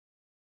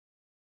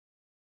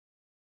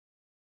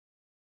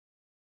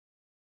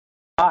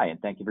Hi,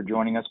 and thank you for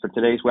joining us for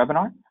today's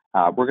webinar.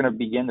 We're going to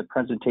begin the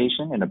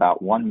presentation in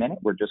about 1 minute.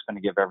 We're just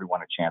going to give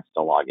everyone a chance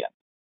to log in.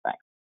 Thanks.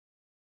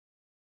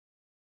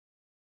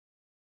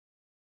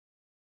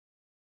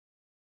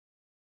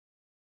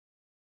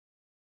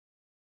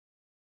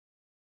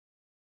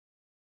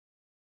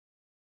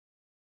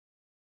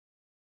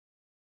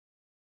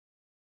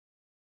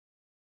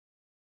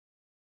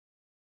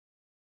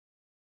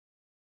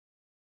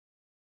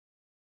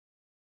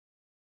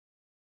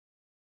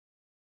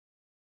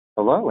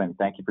 Hello, and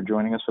thank you for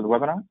joining us for the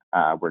webinar.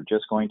 We're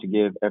just going to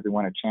give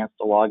everyone a chance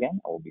to log in.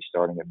 We'll be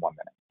starting in 1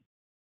 minute.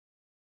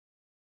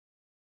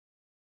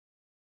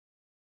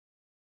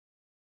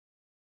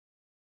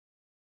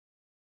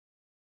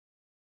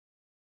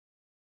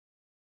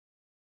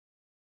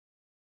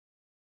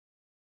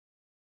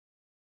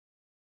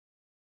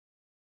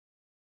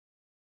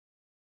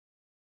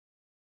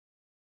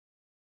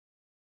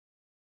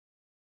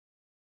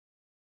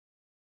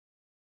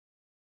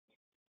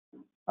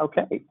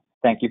 Okay,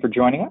 thank you for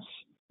joining us.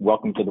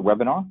 Welcome to the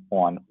webinar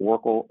on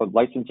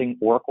licensing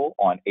Oracle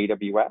on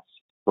AWS,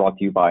 brought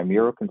to you by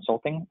Miro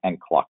Consulting and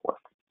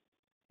Clockwork.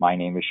 My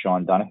name is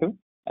Sean Donahue,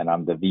 and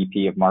I'm the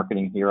VP of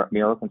Marketing here at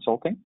Miro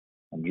Consulting.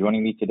 And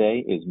joining me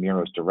today is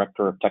Miro's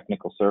Director of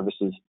Technical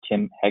Services,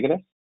 Tim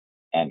Hegedus,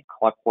 and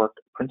Clockwork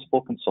Principal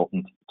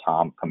Consultant,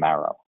 Tom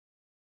Camaro.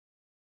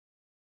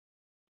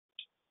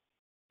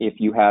 If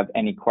you have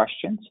any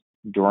questions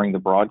during the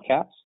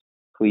broadcast,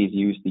 please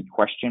use the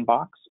question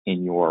box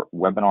in your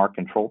webinar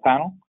control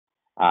panel,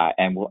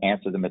 and we'll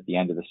answer them at the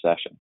end of the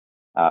session.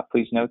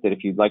 Please note that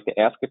if you'd like to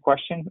ask a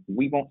question,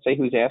 we won't say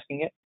who's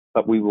asking it,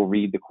 but we will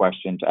read the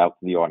question out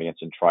to the audience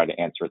and try to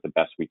answer it the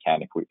best we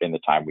can in the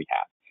time we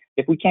have.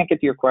 If we can't get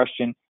to your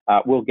question,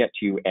 we'll get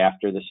to you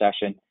after the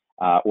session,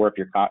 or if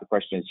your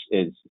question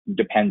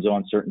depends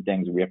on certain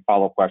things, we have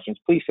follow-up questions,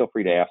 please feel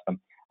free to ask them,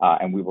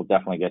 and we will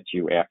definitely get to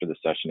you after the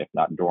session, if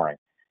not during.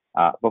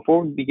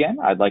 Before we begin,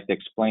 I'd like to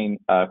explain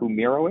who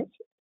Miro is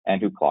and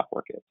who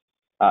Clockwork is.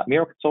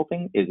 Miro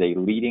Consulting is a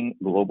leading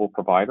global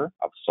provider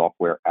of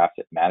software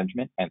asset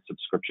management and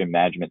subscription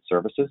management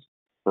services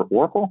for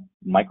Oracle,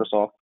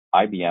 Microsoft,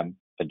 IBM,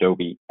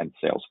 Adobe, and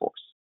Salesforce.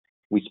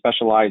 We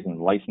specialize in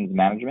license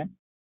management,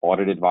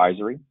 audit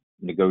advisory,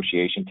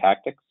 negotiation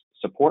tactics,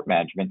 support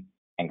management,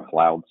 and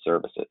cloud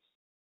services.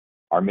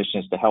 Our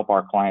mission is to help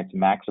our clients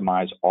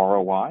maximize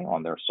ROI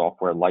on their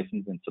software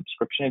license and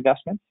subscription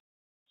investments,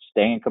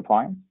 stay in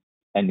compliance,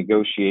 and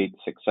negotiate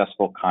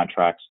successful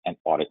contracts and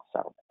audit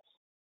settlements.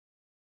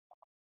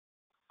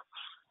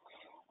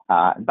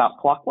 About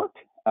Clockwork.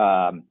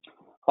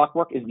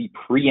 Clockwork is the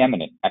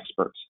preeminent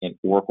experts in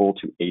Oracle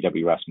to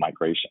AWS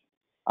migration.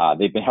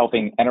 They've been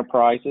helping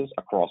enterprises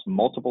across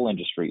multiple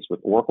industries with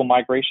Oracle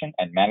migration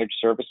and managed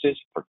services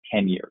for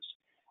 10 years.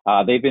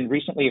 They've been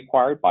recently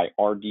acquired by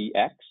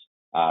RDX,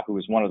 who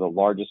is one of the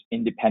largest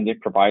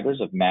independent providers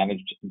of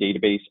managed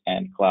database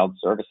and cloud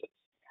services.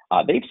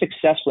 They've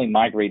successfully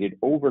migrated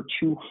over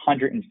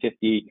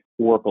 250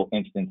 Oracle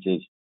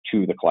instances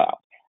to the cloud.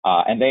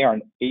 And they are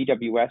an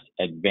AWS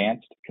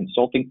Advanced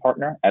Consulting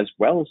Partner as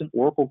well as an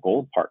Oracle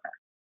Gold Partner.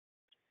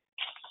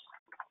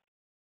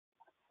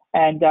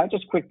 And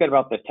just a quick bit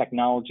about the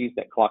technologies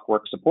that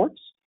Clockwork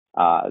supports.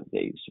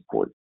 They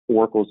support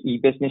Oracle's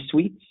e-business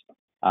suites,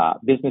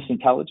 business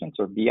intelligence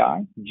or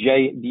BI,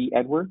 J.D.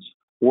 Edwards,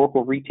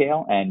 Oracle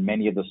Retail, and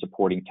many of the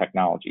supporting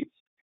technologies.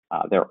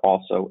 They're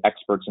also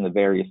experts in the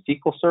various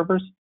SQL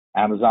servers,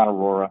 Amazon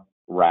Aurora,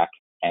 RAC,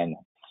 and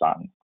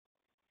Sun.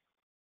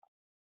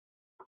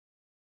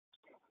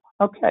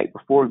 Okay,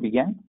 before we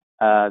begin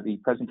the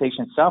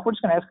presentation itself, we're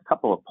just going to ask a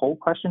couple of poll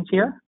questions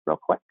here real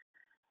quick.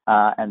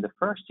 And the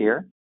first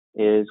here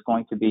is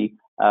going to be,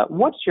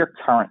 what's your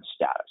current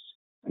status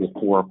with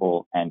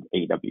Oracle and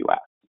AWS?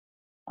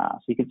 So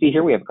you can see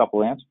here we have a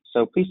couple of answers.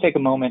 So please take a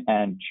moment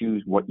and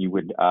choose what you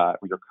would,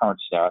 your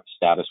current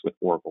status with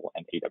Oracle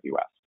and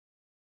AWS.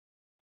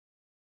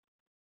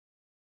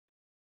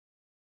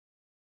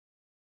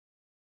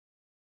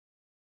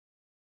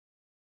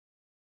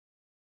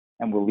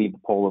 And we'll leave the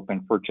poll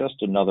open for just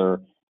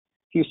another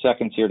few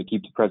seconds here to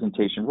keep the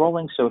presentation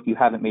rolling. So if you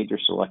haven't made your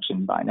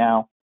selection by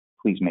now,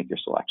 please make your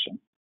selection.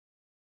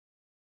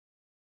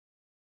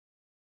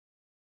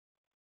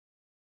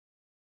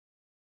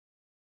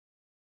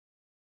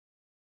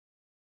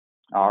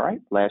 All right,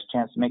 last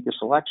chance to make your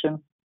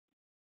selection.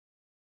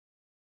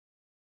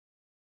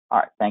 All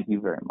right, thank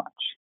you very much.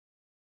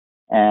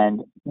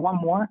 And one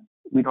more,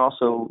 we'd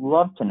also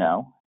love to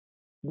know,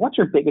 what's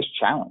your biggest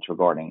challenge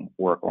regarding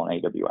Oracle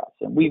and AWS?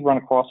 And we've run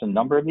across a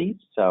number of these,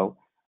 so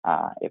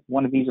if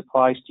one of these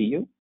applies to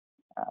you,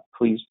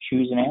 please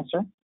choose an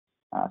answer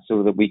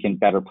so that we can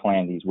better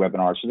plan these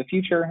webinars for the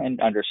future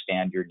and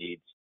understand your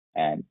needs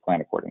and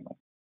plan accordingly.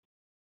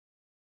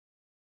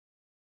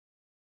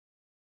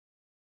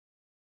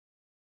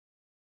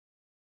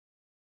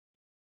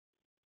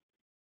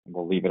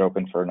 We'll leave it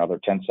open for another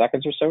 10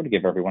 seconds or so to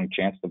give everyone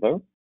a chance to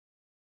vote.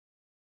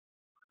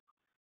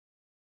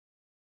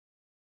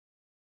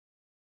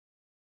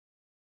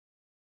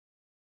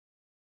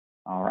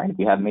 All right, if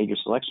you haven't made your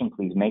selection,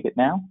 please make it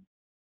now.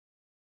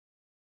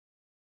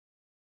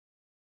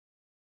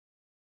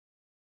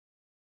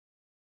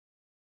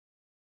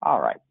 All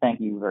right,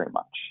 thank you very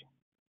much.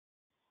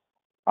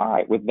 All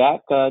right, with that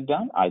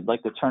done, I'd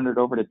like to turn it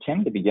over to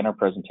Tim to begin our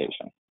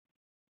presentation.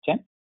 Tim?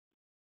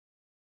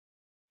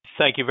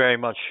 Thank you very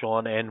much,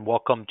 Sean, and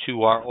welcome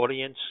to our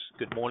audience.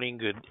 Good morning,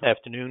 good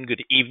afternoon,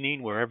 good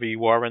evening, wherever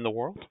you are in the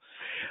world.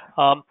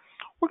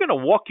 We're going to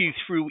walk you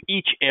through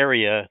each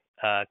area,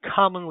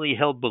 commonly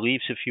held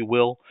beliefs, if you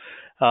will,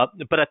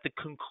 but at the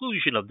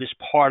conclusion of this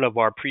part of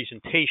our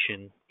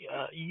presentation,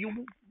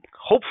 you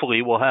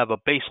hopefully will have a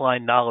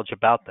baseline knowledge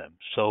about them.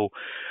 So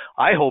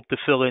I hope to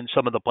fill in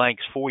some of the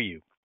blanks for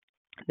you.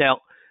 Now,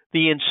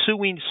 the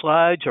ensuing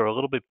slides are a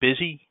little bit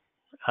busy,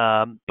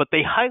 but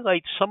they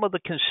highlight some of the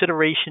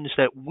considerations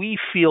that we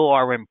feel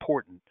are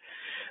important.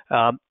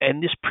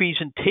 And this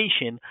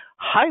presentation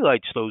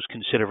highlights those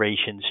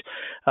considerations,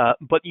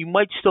 but you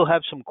might still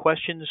have some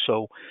questions.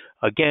 So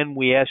again,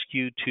 we ask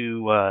you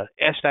to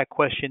ask that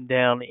question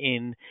down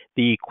in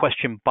the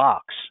question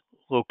box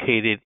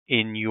located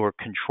in your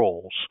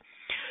controls.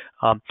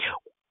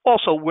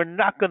 Also, we're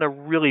not going to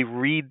really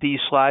read these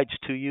slides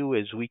to you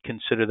as we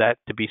consider that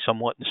to be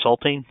somewhat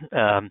insulting.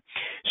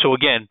 So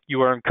again,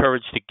 you are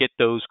encouraged to get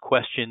those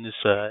questions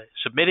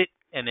submitted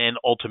and then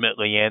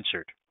ultimately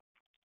answered.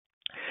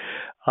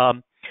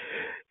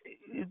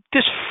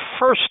 This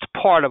first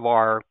part of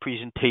our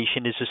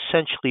presentation is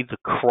essentially the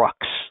crux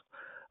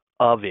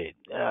of it.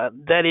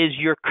 That is,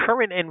 your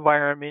current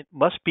environment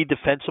must be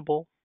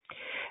defensible.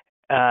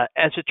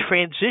 As a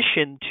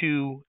transition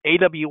to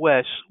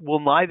AWS will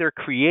neither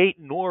create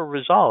nor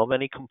resolve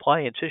any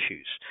compliance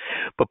issues,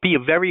 but be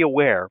very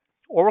aware.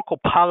 Oracle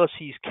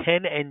policies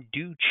can and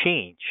do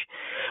change,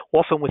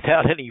 often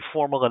without any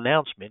formal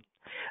announcement.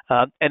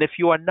 And if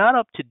you are not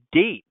up to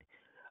date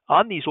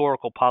on these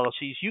Oracle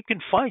policies, you can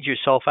find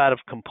yourself out of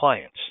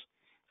compliance.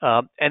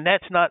 And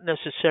that's not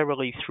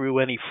necessarily through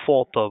any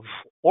fault of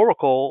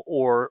Oracle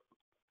or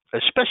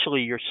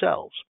especially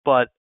yourselves,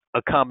 but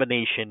a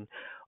combination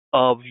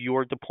of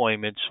your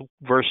deployments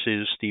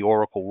versus the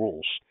Oracle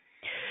rules.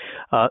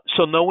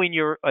 So knowing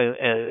your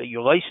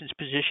license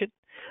position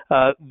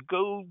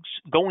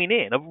going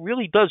in, it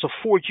really does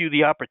afford you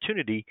the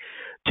opportunity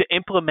to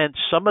implement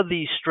some of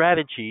these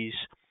strategies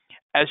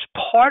as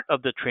part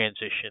of the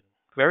transition.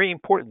 Very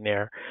important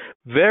there,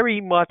 very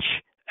much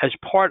as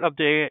part of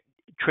the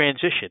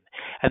transition,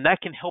 and that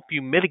can help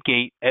you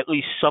mitigate at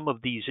least some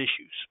of these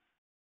issues.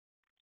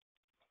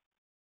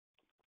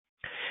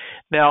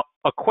 Now,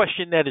 a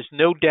question that is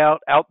no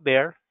doubt out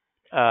there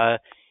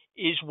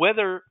is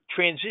whether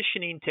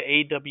transitioning to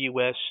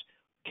AWS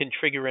can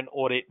trigger an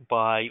audit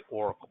by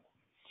Oracle.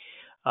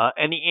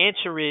 And the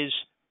answer is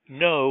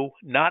no,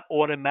 not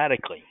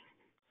automatically.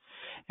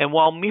 And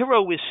while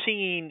Miro is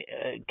seeing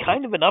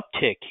kind of an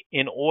uptick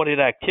in audit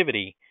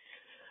activity,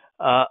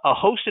 a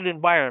hosted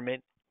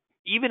environment,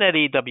 even at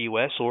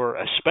AWS or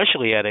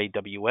especially at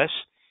AWS,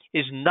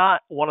 is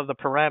not one of the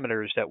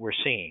parameters that we're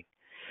seeing.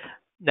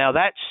 Now,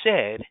 that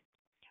said,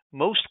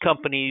 most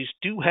companies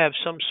do have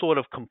some sort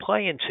of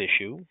compliance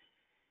issue,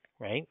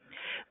 right,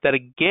 that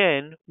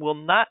again will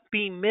not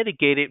be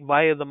mitigated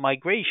via the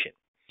migration,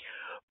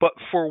 but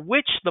for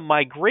which the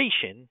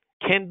migration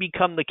can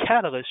become the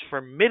catalyst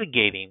for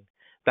mitigating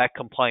that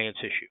compliance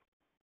issue.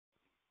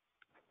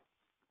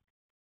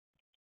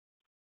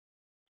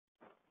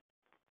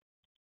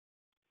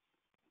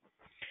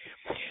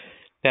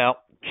 Now,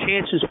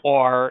 chances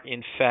are,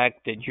 in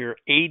fact, that your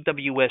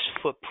AWS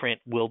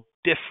footprint will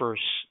differ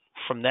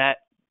from that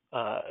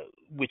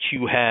which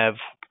you have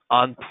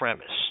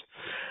on-premise.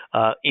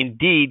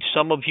 Indeed,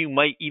 some of you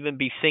might even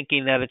be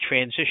thinking that a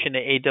transition to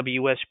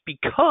AWS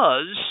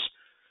because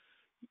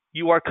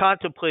you are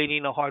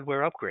contemplating a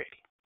hardware upgrade.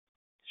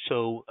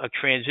 So a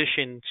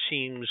transition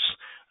seems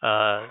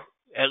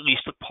at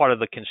least a part of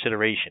the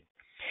consideration.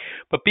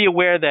 But be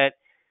aware that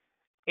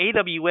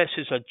AWS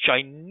is a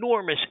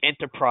ginormous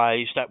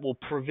enterprise that will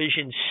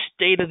provision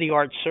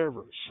state-of-the-art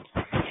servers.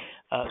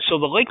 So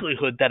the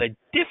likelihood that a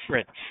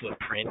different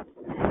footprint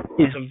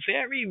is a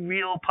very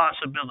real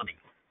possibility.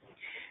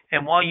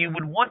 And while you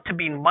would want to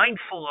be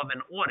mindful of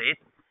an audit,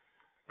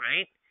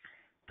 right,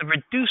 the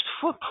reduced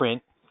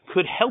footprint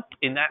could help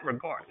in that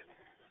regard,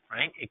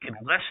 right? It could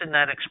lessen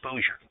that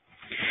exposure.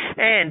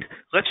 And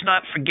let's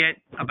not forget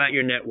about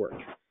your network.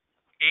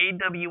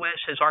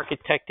 AWS has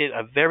architected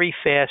a very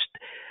fast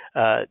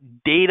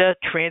data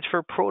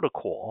transfer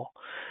protocol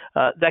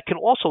that can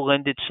also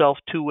lend itself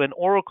to an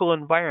Oracle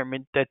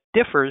environment that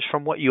differs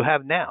from what you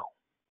have now.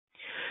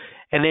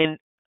 And then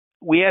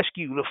we ask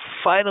you to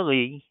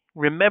finally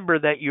remember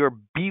that your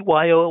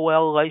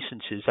BYOL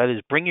licenses, that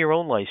is, bring your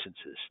own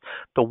licenses,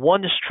 the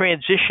ones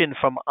transitioned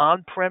from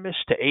on-premise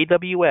to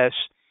AWS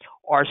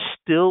are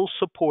still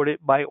supported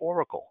by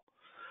Oracle.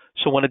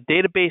 So when a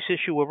database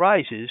issue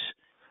arises,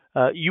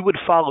 you would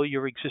follow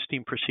your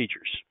existing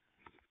procedures.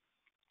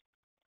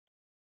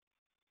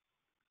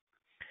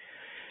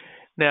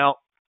 Now,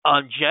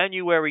 on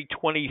January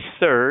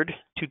 23rd,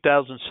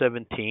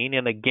 2017,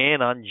 and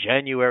again on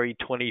January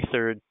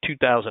 23rd,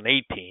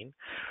 2018,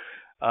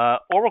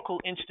 Oracle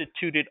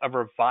instituted a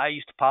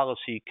revised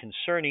policy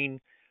concerning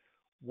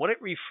what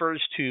it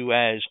refers to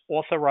as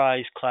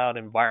authorized cloud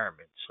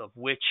environments, of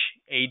which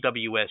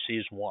AWS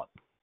is one.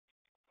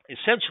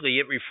 Essentially,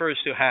 it refers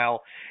to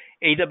how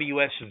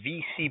AWS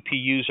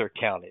vCPUs are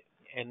counted,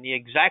 and the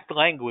exact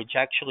language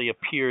actually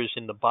appears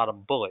in the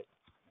bottom bullet.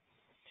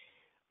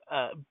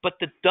 But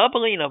the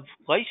doubling of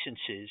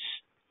licenses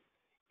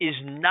is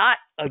not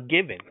a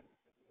given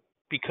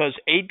because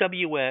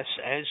AWS,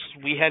 as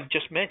we have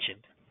just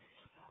mentioned,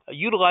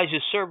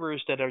 utilizes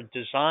servers that are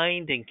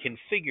designed and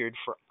configured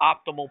for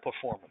optimal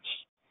performance.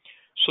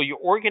 So your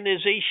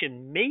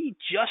organization may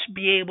just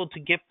be able to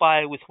get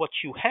by with what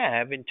you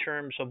have in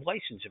terms of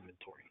license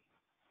inventory.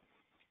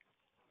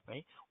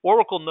 Right?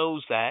 Oracle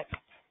knows that.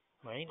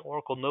 Right?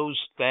 Oracle knows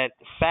that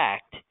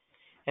fact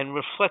and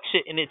reflects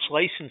it in its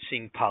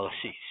licensing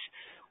policies,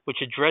 which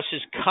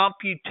addresses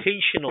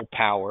computational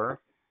power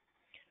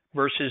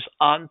versus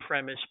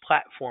on-premise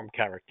platform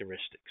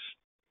characteristics.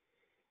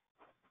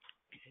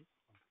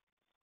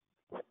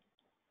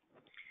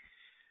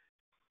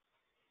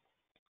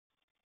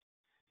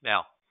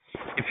 Now,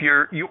 if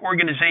your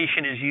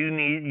organization is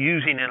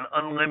using an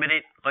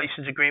unlimited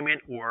license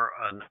agreement or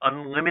an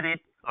unlimited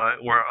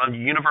or a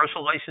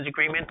universal license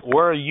agreement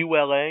or a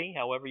ULA,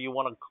 however you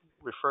want to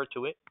refer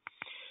to it,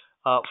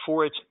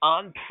 for its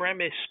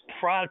on-premise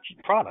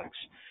products,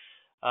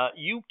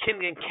 you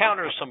can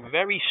encounter some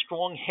very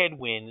strong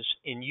headwinds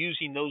in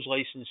using those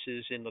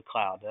licenses in the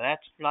cloud. And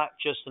that's not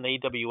just an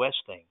AWS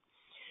thing.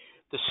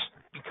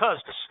 Because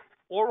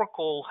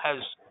Oracle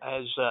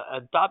has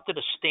adopted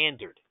a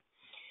standard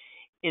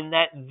in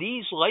that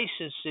these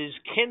licenses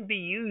can be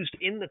used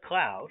in the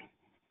cloud,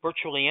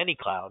 virtually any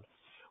cloud,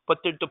 but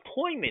their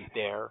deployment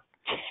there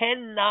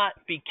cannot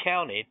be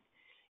counted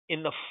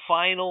in the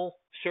final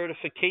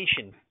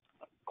certification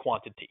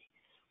quantity.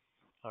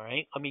 All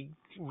right, let me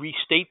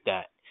restate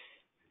that.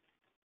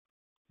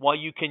 While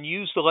you can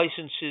use the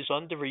licenses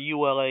under a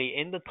ULA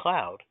in the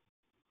cloud,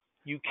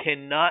 you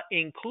cannot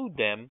include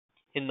them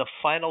in the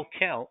final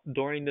count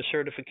during the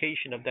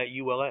certification of that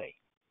ULA.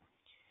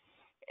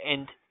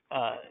 And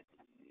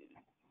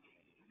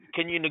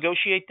can you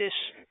negotiate this?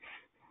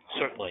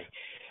 Certainly.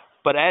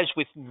 But as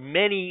with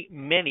many,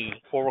 many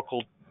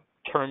Oracle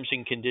terms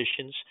and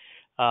conditions,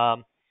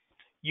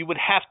 you would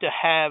have to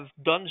have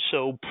done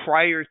so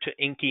prior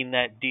to inking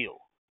that deal,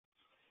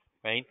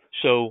 right?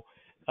 So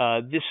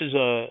this is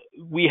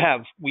we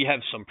have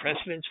some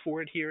precedents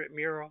for it here at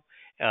Miro,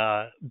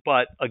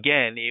 but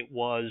again, it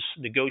was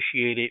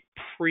negotiated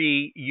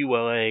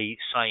pre-ULA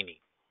signing.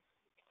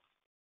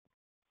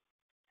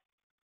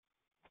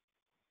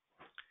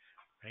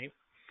 Right?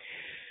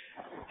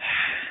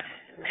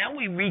 Now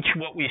we reach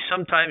what we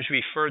sometimes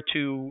refer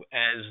to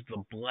as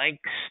the blank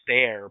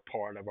stare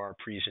part of our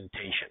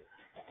presentation,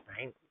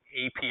 right?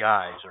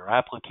 APIs, or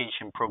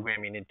application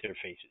programming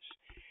interfaces.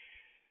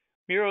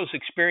 Miro's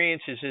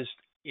experience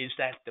is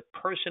that the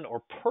person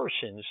or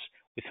persons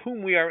with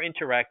whom we are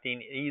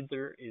interacting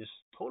either is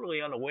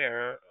totally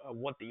unaware of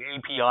what the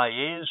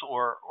API is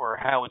or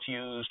how it's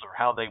used or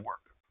how they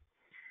work.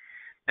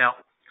 Now,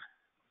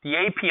 the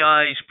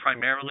APIs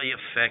primarily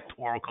affect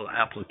Oracle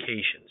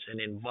applications and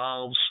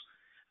involves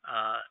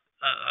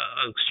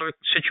a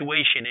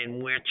situation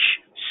in which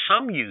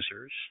some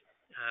users,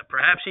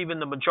 perhaps even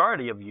the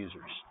majority of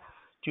users,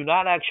 do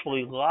not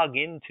actually log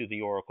into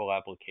the Oracle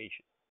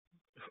application.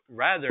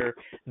 Rather,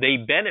 they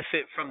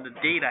benefit from the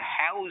data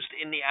housed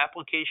in the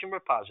application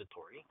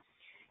repository,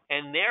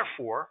 and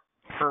therefore,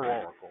 per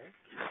Oracle,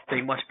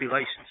 they must be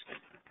licensed.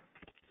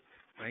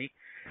 Right?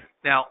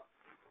 Now,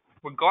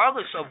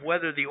 regardless of where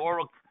the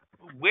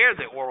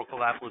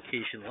Oracle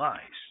application lies,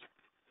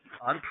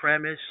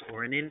 on-premise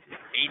or in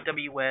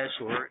AWS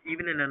or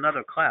even in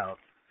another cloud,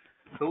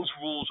 those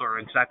rules are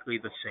exactly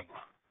the same.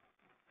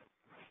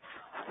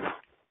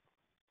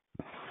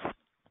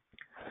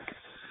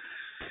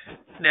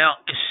 Now,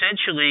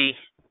 essentially,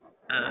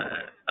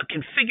 a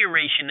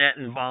configuration that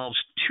involves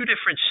two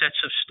different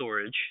sets of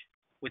storage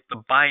with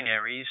the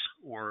binaries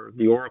or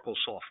the Oracle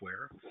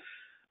software,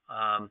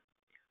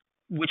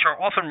 which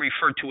are often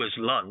referred to as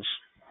LUNs,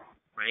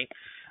 right,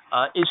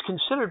 is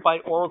considered by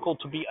Oracle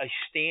to be a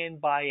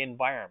standby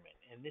environment.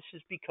 And this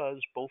is because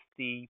both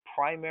the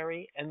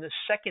primary and the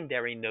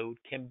secondary node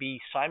can be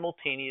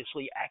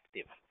simultaneously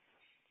active.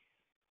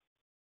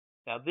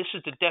 Now, this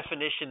is the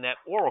definition that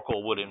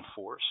Oracle would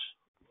enforce,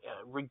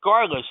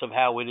 regardless of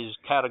how it is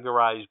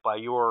categorized by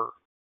your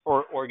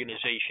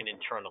organization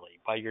internally,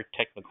 by your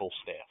technical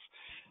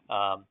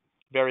staff.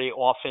 Very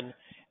often,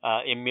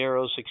 in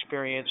Miro's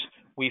experience,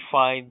 we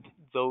find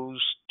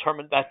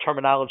that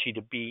terminology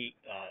to be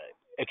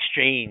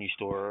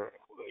exchanged or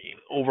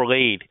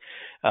overlaid,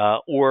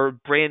 or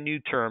brand new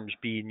terms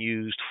being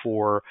used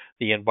for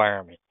the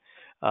environment.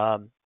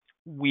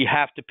 We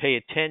have to pay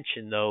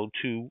attention, though,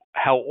 to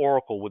how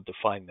Oracle would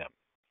define them,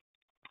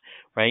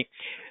 right?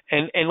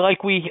 And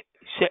like we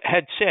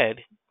had said,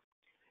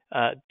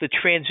 the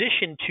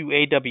transition to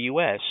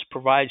AWS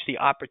provides the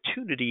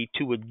opportunity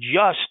to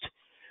adjust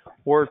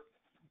or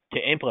to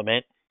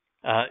implement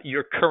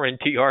your current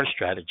TR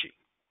strategy.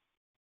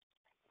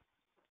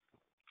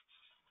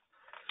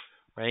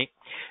 right?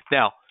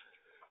 Now,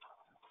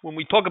 when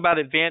we talk about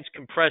advanced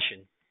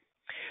compression,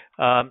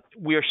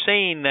 we are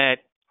saying that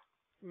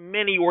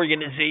many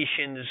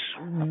organizations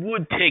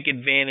would take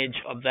advantage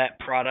of that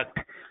product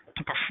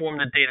to perform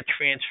the data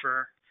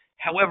transfer.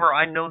 However,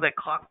 I know that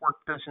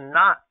Clockwork does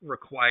not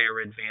require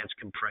advanced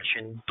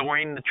compression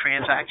during the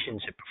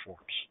transactions it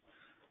performs,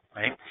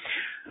 right?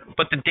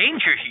 But the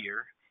danger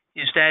here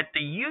is that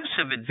the use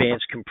of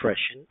advanced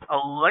compression, a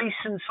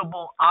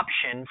licensable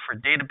option for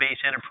database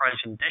enterprise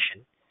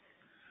edition,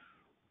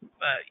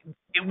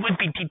 it would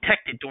be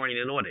detected during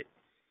an audit.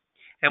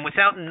 And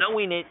without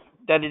knowing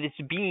that it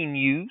is being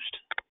used,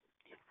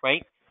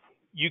 right,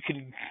 you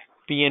could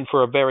be in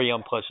for a very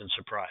unpleasant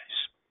surprise.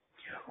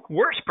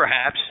 Worse,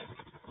 perhaps,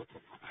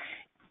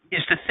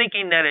 is the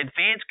thinking that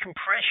advanced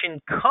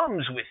compression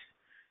comes with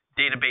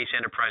Database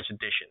Enterprise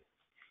Edition.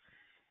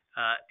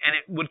 And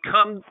it would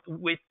come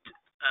with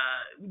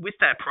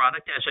that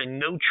product as a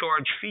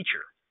no-charge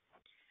feature.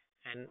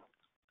 And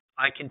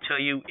I can tell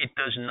you it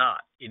does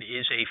not. It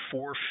is a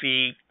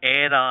for-fee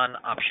add-on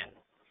option.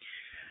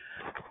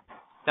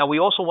 Now, we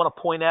also want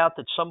to point out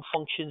that some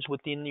functions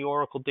within the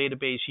Oracle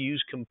database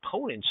use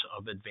components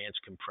of advanced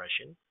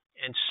compression,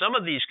 and some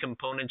of these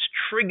components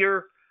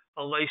trigger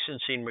a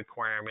licensing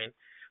requirement,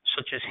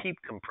 such as heap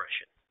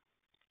compression.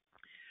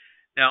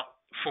 Now,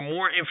 for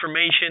more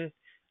information,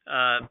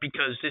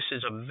 because this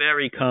is a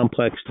very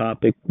complex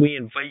topic, we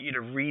invite you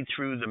to read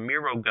through the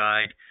Miro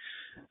guide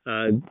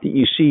that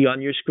you see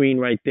on your screen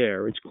right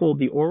there. It's called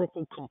the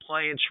Oracle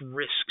Compliance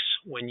Risks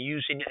when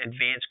using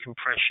advanced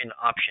compression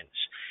options.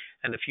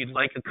 And if you'd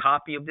like a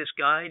copy of this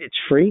guide, it's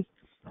free.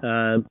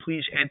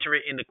 Please enter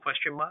it in the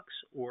question box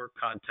or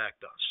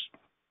contact us.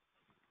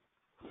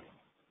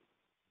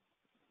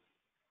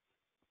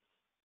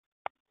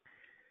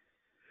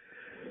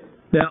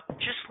 Now,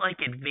 just like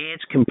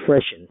advanced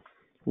compression,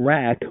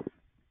 RAC,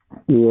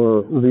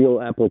 or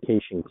real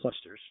application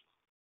clusters,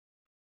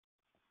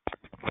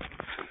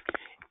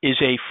 is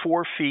a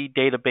for-fee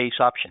database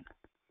option,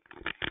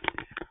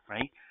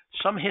 right?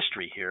 Some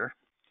history here.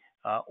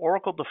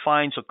 Oracle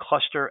defines a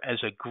cluster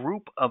as a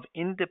group of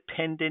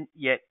independent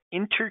yet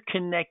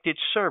interconnected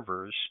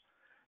servers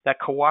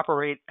that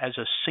cooperate as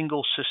a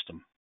single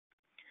system.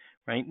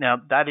 Right? Now,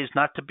 that is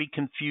not to be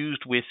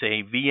confused with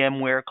a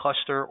VMware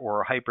cluster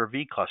or a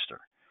Hyper-V cluster.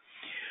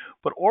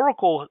 But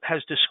Oracle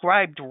has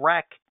described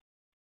RAC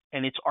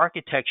and its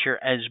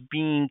architecture as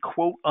being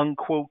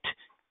quote-unquote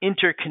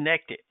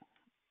interconnected,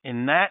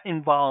 and that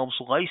involves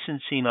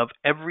licensing of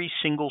every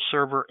single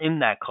server in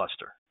that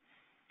cluster.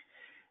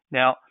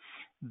 Now,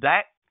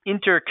 that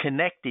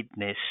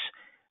interconnectedness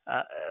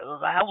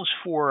allows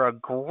for a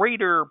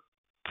greater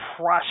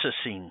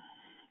processing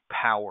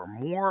power,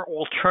 more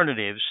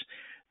alternatives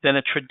than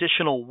a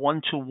traditional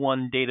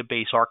one-to-one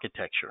database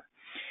architecture.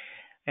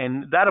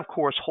 And that, of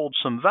course, holds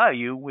some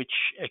value, which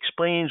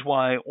explains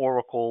why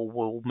Oracle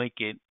will make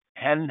it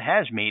and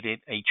has made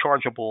it a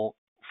chargeable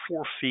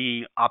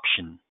for-fee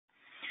option.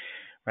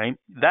 Right?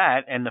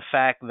 That and the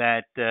fact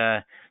that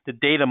the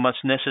data must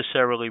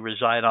necessarily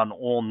reside on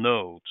all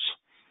nodes.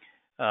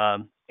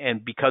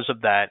 And because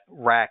of that,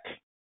 RAC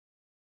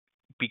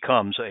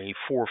becomes a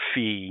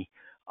for-fee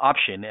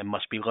option and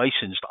must be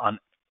licensed on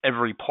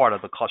every part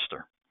of the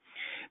cluster.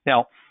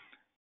 Now,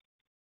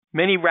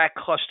 many RAC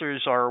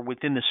clusters are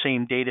within the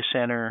same data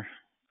center,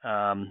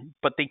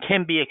 but they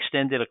can be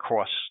extended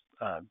across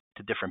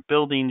to different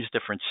buildings,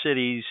 different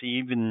cities,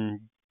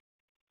 even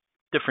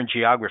different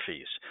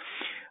geographies.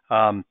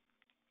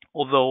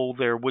 Although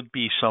there would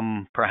be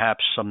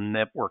perhaps some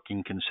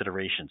networking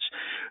considerations.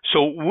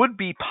 So it would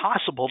be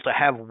possible to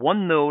have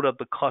one node of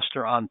the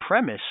cluster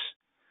on-premise,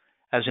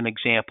 as an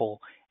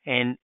example,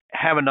 and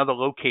have another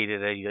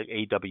located at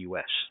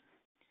AWS.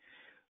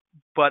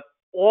 But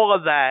all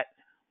of that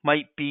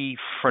might be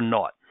for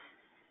naught,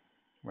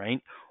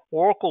 right?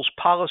 Oracle's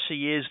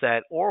policy is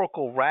that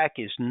Oracle RAC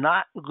is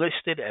not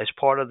listed as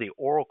part of the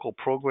Oracle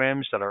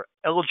programs that are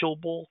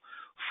eligible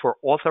for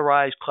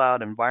authorized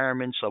cloud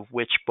environments, of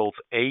which both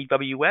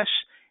AWS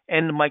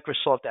and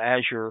Microsoft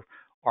Azure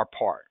are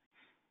part.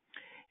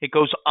 It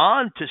goes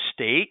on to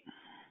state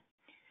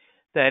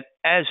that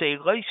as a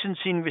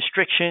licensing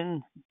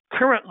restriction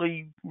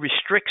currently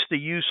restricts the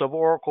use of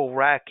Oracle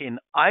RAC in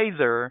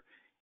either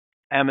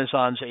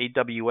Amazon's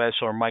AWS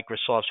or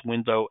Microsoft's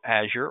Windows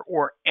Azure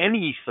or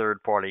any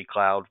third-party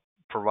cloud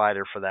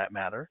provider for that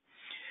matter,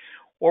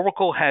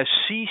 Oracle has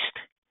ceased,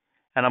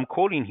 and I'm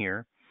quoting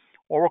here,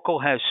 Oracle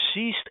has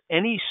ceased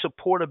any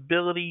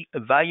supportability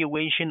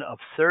evaluation of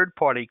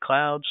third-party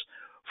clouds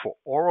for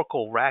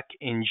Oracle RAC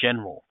in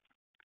general.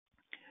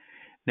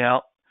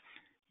 Now,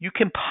 you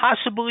can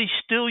possibly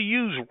still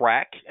use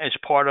RAC as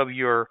part of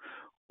your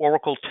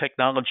Oracle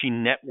Technology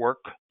Network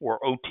or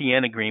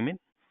OTN agreement,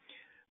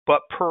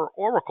 but per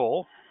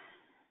Oracle,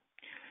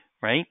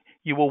 right,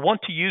 you will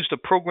want to use the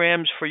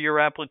programs for your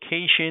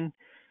application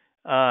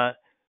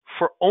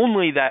for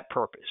only that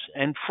purpose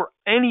and for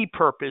any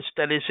purpose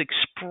that is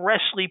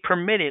expressly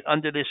permitted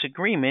under this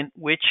agreement,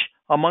 which,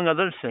 among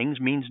other things,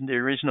 means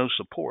there is no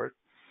support,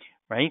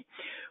 right?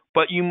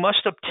 but you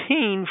must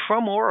obtain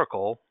from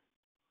Oracle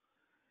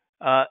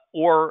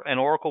or an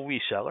Oracle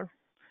reseller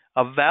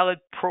a valid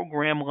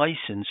program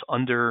license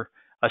under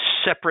a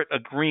separate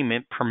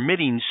agreement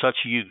permitting such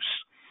use.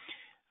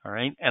 All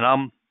right, and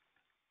I'm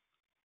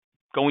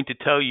going to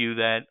tell you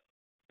that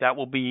that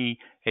will be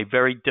a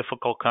very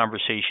difficult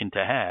conversation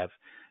to have,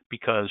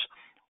 because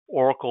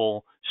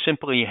Oracle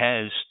simply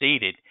has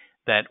stated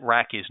that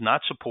RAC is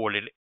not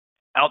supported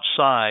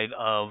outside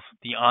of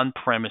the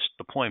on-premise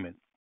deployment.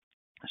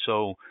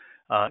 So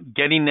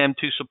getting them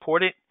to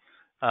support it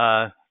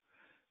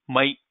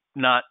might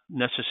not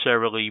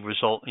necessarily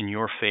result in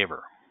your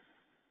favor.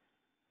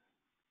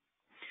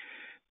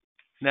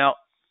 Now,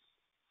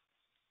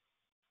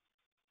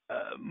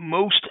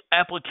 most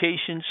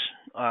applications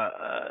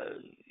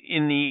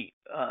in the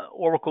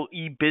Oracle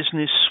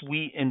e-business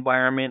suite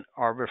environment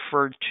are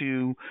referred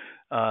to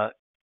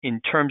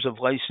in terms of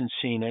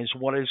licensing as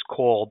what is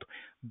called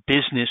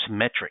business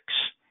metrics.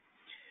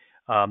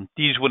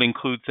 These would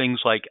include things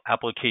like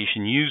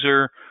application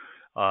user,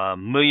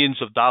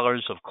 millions of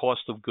dollars of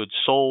cost of goods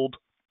sold,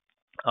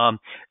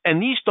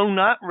 and these do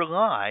not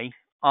rely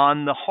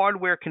on the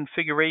hardware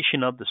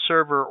configuration of the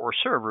server or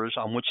servers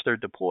on which they're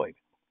deployed.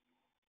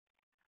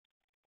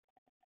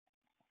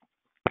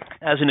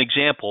 As an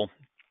example,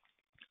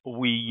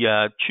 we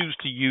choose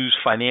to use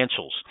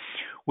financials,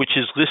 which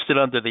is listed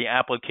under the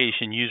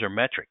application user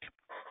metric.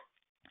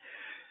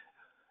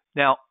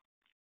 Now,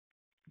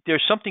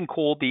 there's something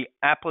called the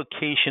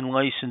application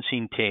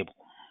licensing table.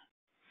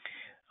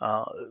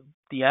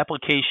 The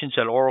applications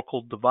that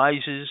Oracle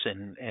devises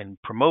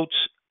and promotes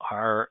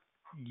are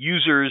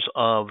users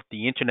of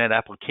the Internet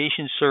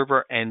Application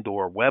Server and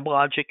or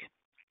WebLogic,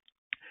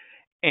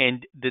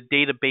 and the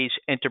Database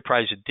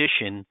Enterprise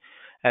Edition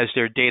as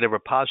their data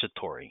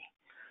repository,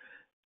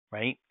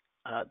 right?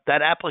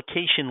 That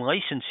application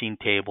licensing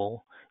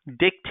table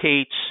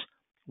dictates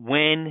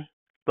when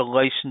the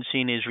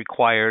licensing is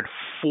required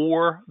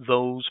for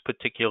those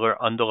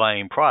particular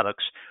underlying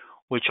products,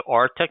 which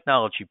are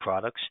technology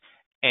products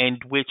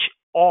and which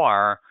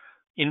are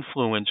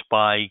influenced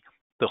by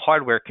the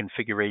hardware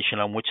configuration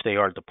on which they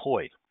are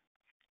deployed,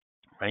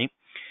 right?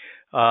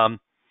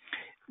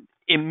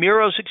 In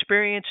Miro's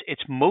experience,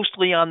 it's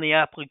mostly on the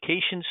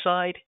application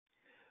side,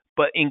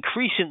 but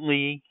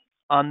increasingly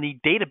on the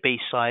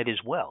database side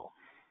as well.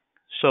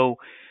 So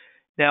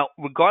now,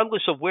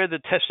 regardless of where the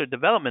test or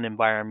development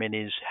environment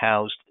is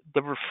housed,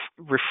 the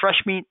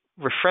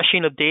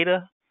refreshing of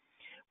data,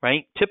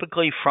 right,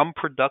 typically from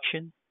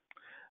production,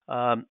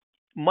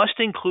 must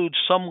include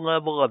some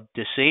level of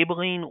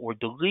disabling or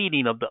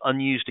deleting of the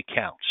unused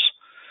accounts,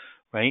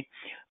 right?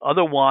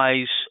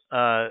 Otherwise,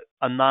 a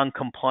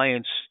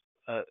non-compliance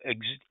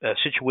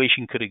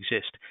situation could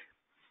exist.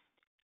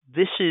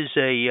 This is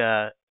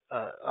a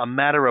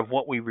matter of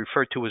what we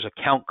refer to as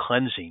account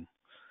cleansing.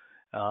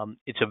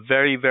 It's a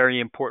very, very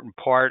important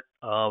part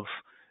of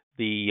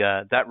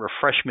that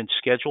refreshment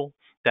schedule,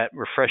 that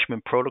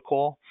refreshment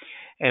protocol,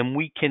 and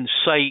we can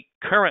cite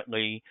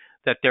currently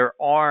that there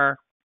are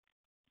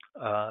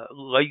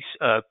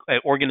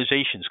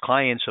organizations,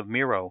 clients of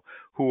Miro,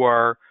 who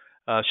are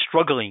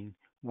struggling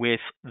with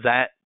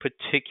that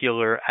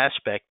particular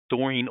aspect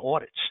during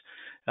audits.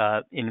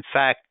 In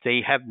fact,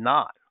 they have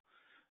not.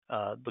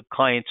 The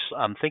clients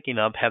I'm thinking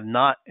of have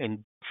not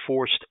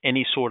enforced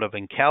any sort of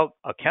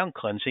account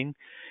cleansing,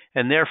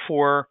 and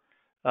therefore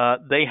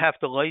they have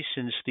to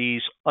license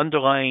these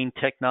underlying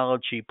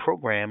technology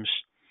programs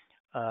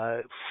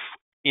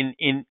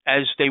in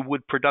as they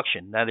would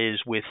production, that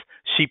is with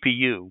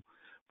CPU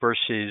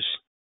versus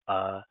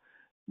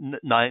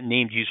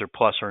named user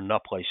plus or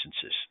NUP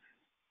licenses,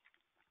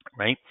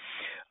 right?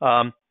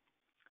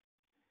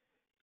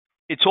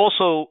 It's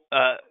also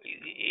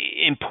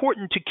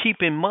important to keep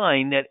in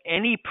mind that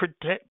any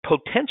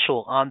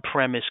potential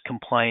on-premise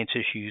compliance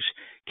issues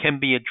can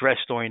be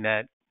addressed during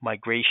that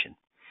migration.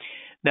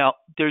 Now,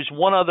 there's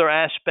one other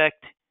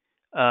aspect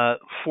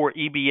for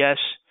EBS.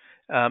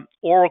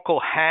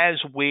 Oracle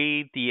has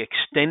waived the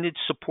extended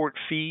support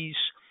fees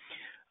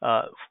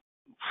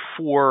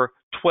for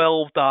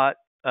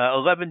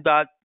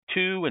 11.2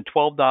 and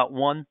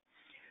 12.1,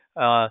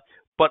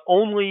 but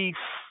only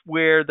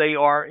where they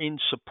are in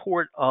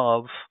support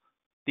of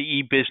the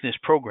e-business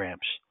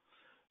programs.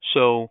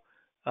 So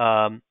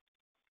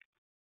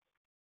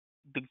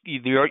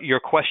your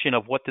question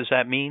of what does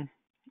that mean?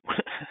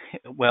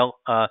 Well,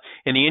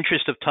 in the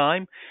interest of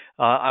time,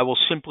 I will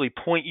simply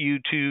point you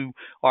to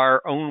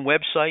our own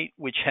website,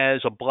 which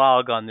has a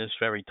blog on this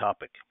very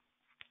topic,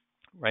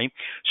 right?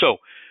 So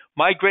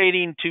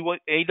migrating to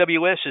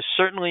AWS is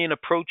certainly an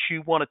approach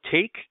you want to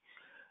take.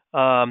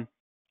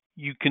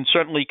 You can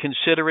certainly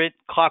consider it.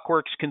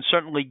 clckwrk can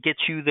certainly get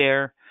you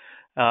there,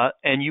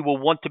 and you will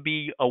want to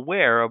be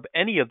aware of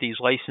any of these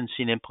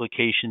licensing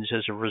implications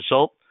as a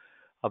result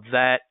of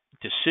that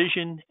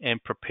decision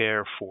and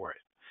prepare for it.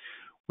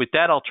 With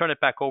that, I'll turn it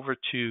back over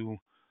to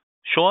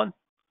Sean,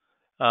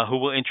 who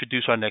will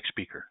introduce our next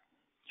speaker.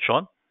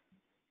 Sean?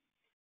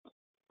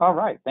 All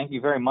right. Thank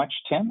you very much,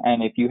 Tim.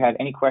 And if you had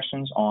any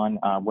questions on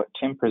what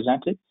Tim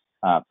presented,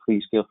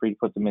 please feel free to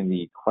put them in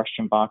the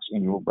question box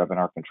in your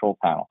webinar control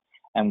panel.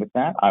 And with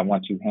that, I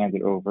want to hand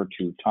it over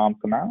to Tom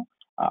Camaro,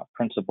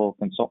 Principal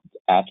Consultant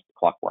at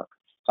Clockwork.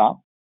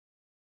 Tom?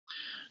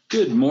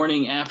 Good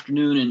morning,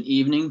 afternoon, and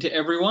evening to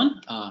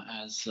everyone.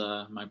 As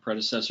my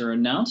predecessor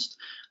announced,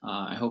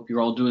 I hope you're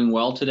all doing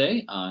well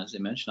today. As I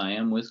mentioned, I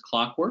am with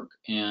Clockwork,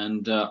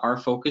 and our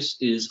focus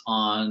is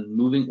on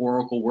moving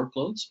Oracle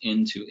workloads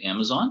into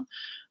Amazon.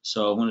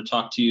 So I want to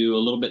talk to you a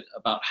little bit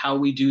about how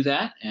we do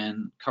that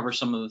and cover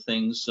some of the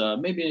things,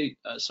 maybe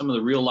some of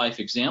the real life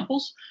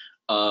examples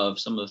of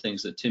some of the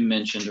things that Tim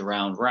mentioned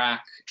around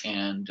rack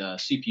and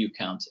CPU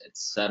counts,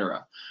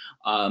 etc.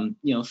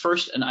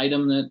 First, an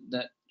item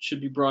that should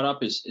be brought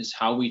up is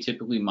how we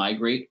typically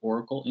migrate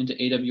Oracle into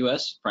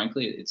AWS.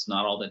 Frankly, it's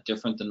not all that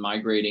different than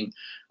migrating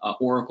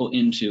Oracle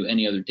into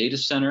any other data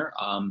center.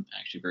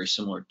 Actually, very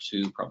similar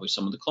to probably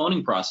some of the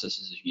cloning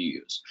processes you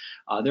use.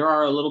 There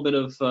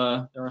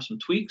are some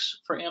tweaks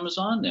for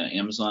Amazon.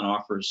 Amazon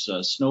offers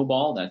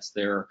Snowball. That's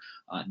their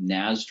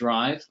NAS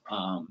drive.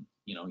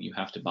 You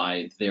have to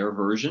buy their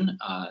version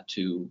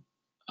to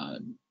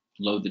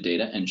load the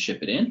data and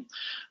ship it in.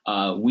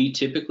 We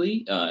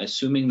typically,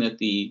 assuming that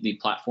the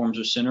platforms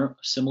are similar,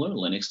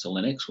 Linux to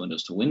Linux,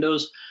 Windows to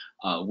Windows,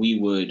 we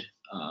would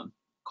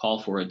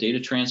call for a data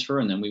transfer,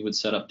 and then we would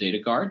set up Data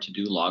Guard to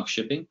do log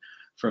shipping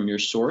from your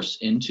source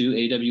into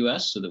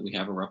AWS so that we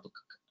have a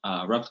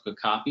replica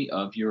copy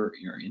of your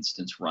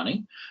instance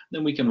running.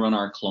 Then we can run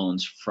our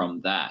clones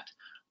from that.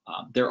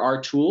 There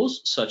are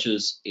tools such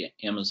as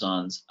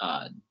Amazon's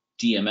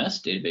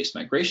DMS, Database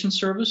Migration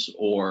Service,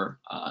 or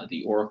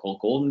the Oracle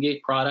Golden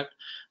Gate product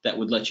that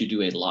would let you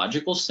do a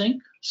logical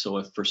sync. So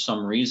if for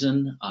some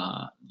reason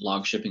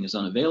log shipping is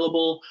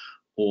unavailable,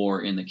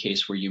 or in the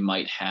case where you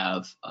might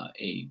have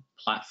a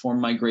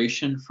platform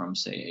migration from,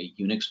 say,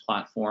 a Unix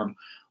platform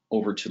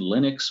over to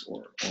Linux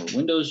or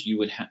Windows, you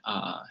would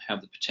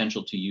have the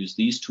potential to use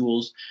these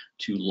tools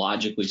to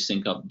logically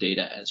sync up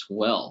data as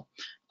well.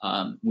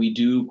 We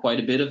do quite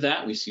a bit of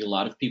that. We see a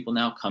lot of people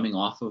now coming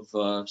off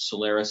of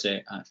Solaris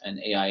and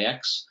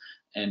AIX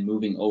and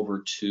moving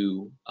over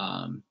to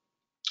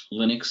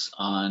Linux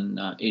on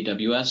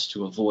AWS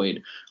to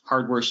avoid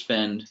hardware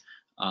spend.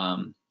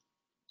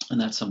 And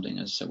that's something,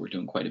 as I said, we're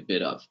doing quite a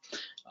bit of.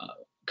 A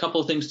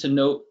couple of things to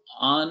note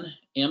on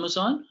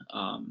Amazon.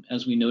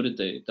 As we noted,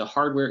 the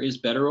hardware is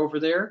better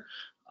over there.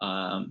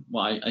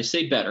 Well, I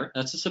say better,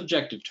 that's a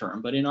subjective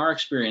term, but in our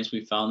experience,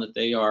 we found that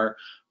they are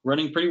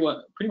running pretty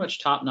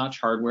much top-notch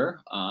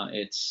hardware.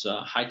 It's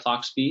high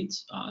clock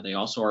speeds. They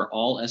also are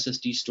all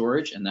SSD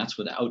storage, and that's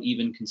without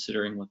even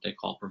considering what they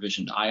call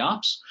provisioned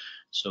IOPS.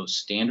 So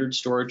standard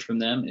storage from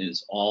them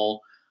is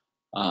all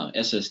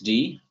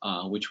SSD,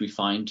 which we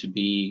find to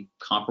be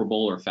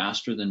comparable or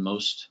faster than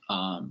most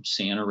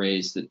SAN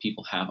arrays that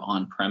people have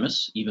on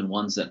premise, even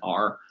ones that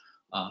are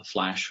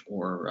flash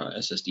or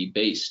SSD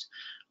based.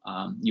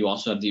 You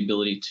also have the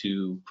ability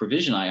to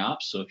provision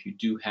IOPS. So if you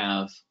do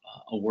have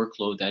a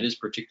workload that is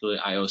particularly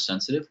IO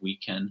sensitive, we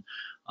can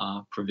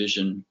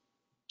provision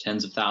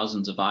tens of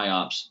thousands of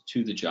IOPS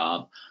to the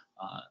job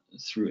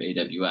through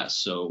AWS.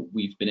 So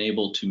we've been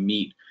able to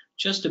meet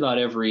just about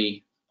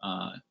every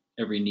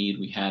need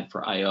we had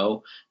for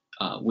IO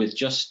with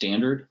just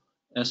standard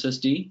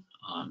SSD.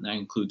 That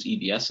includes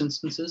EBS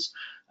instances,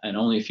 and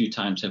only a few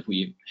times have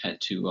we had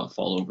to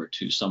fall over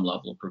to some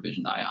level of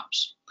provisioned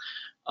IOPS.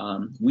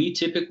 We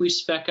typically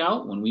spec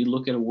out when we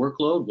look at a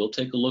workload. We'll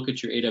take a look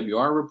at your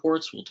AWR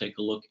reports. We'll take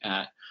a look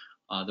at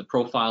the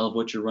profile of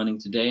what you're running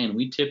today, and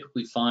we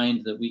typically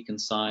find that we can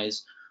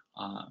size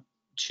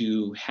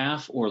to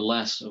half or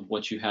less of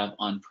what you have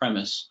on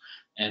premise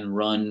and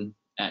run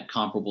at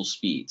comparable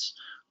speeds.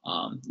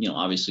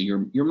 Obviously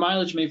your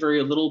mileage may vary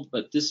a little,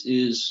 but this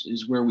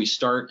is where we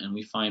start, and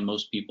we find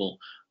most people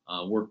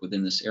work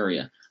within this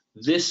area.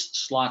 This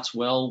slots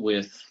well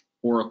with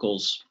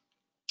Oracle's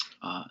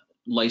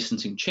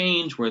licensing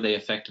change, where they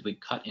effectively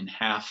cut in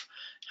half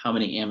how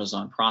many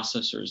Amazon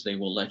processors they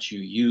will let you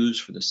use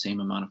for the same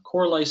amount of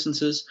core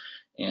licenses,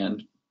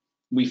 and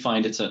we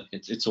find it's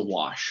a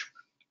wash.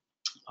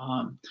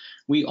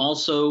 We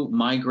also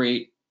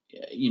migrate.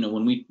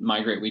 When we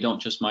migrate, we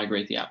don't just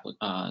migrate the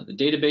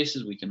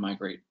databases. We can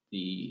migrate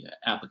the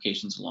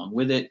applications along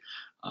with it.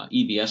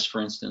 EBS,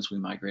 for instance, we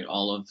migrate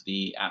all of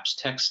the apps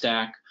tech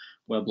stack,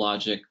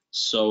 WebLogic,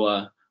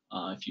 SOA.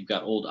 If you've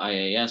got old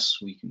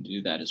IAS, we can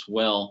do that as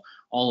well.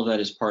 All of that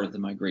is part of the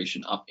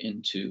migration up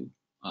into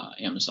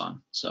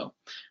Amazon. So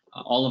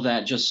all of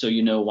that, just so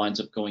you know, winds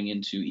up going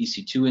into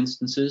EC2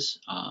 instances.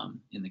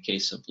 In the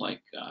case of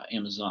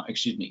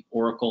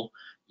Oracle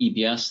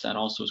EBS, that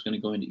also is going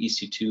to go into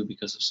EC2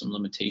 because of some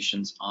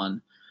limitations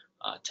on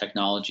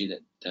technology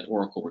that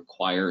Oracle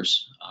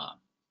requires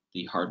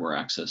the hardware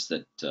access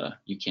that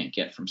you can't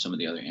get from some of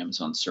the other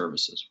Amazon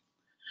services.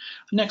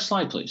 Next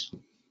slide, please.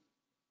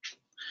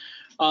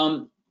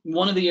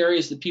 One of the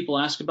areas that people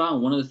ask about,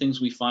 and one of the things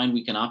we find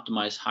we can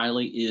optimize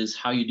highly, is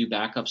how you do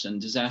backups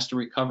and disaster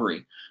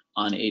recovery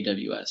on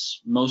AWS.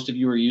 Most of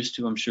you are used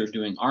to, I'm sure,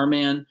 doing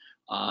RMAN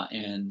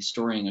and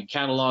storing a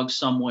catalog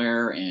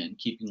somewhere and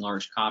keeping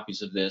large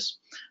copies of this.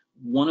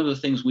 one of the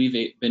things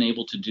we've been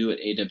able to do at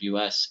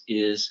AWS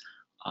is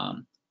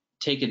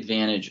take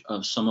advantage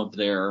of some of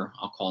their,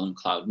 I'll call them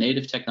cloud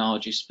native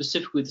technology,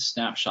 specifically the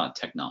snapshot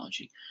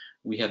technology.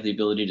 We have the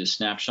ability to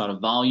snapshot a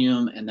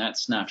volume, and that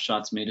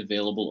snapshot's made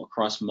available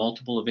across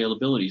multiple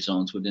availability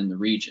zones within the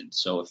region.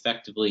 So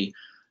effectively,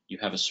 you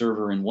have a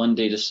server in one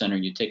data center,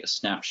 you take a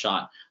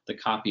snapshot, the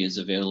copy is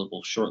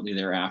available shortly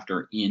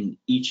thereafter in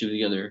each of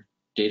the other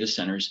data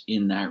centers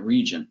in that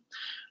region.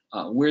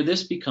 Where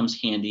this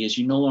becomes handy is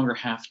you no longer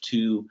have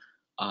to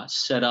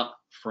set up,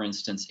 for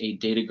instance, a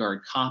data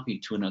guard copy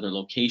to another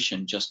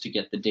location just to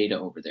get the data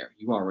over there.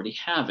 You already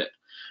have it.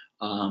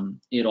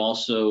 It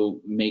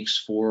also makes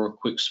for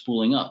quick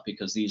spooling up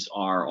because these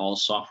are all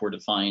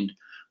software-defined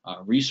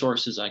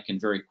resources. I can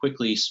very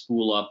quickly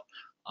spool up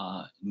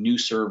new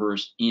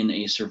servers in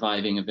a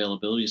surviving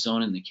availability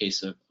zone in the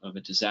case of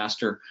a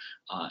disaster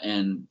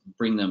and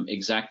bring them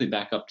exactly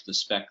back up to the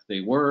spec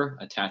they were,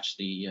 attach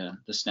the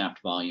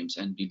snapped volumes,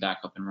 and be back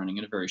up and running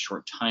in a very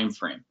short time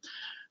frame.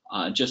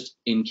 Just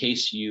in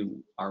case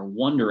you are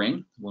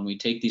wondering, when we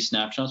take these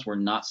snapshots, we're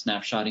not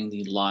snapshotting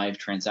the live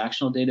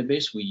transactional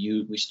database.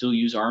 We still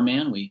use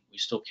RMAN. We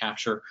still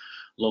capture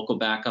local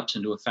backups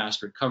into a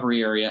fast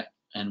recovery area,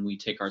 and we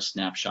take our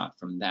snapshot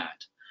from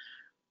that.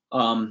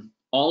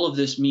 All of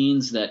this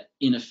means that,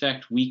 in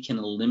effect, we can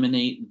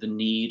eliminate the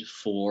need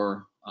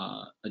for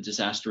a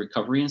disaster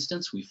recovery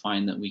instance. We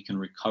find that we can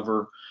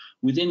recover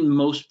within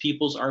most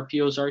people's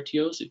RPOs,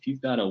 RTOs. If you've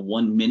got a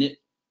 1-minute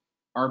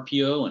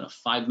RPO and a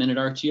 5-minute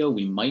RTO,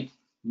 we might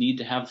need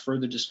to have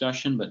further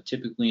discussion, but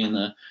typically in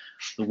the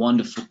 1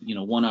 to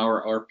 1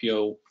 hour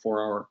RPO,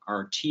 4 hour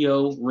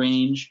RTO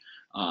range,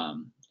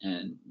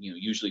 and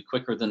usually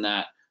quicker than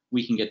that,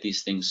 we can get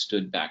these things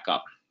stood back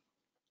up.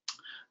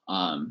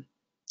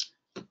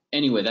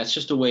 Anyway, that's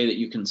just a way that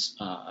you can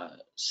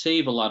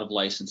save a lot of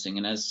licensing.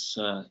 And as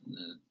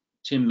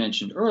Tim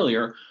mentioned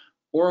earlier,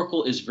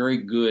 Oracle is very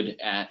good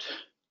at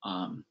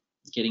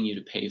getting you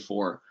to pay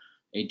for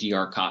a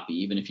DR copy,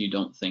 even if you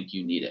don't think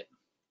you need it.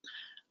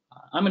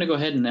 I'm going to go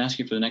ahead and ask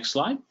you for the next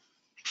slide.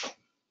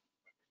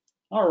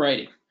 All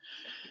righty.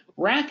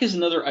 RAC is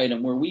another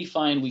item where we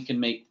find we can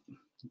make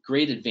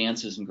great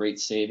advances and great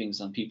savings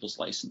on people's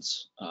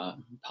license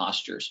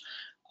postures.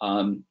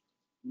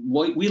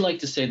 We like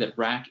to say that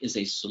RAC is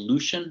a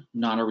solution,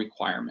 not a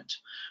requirement.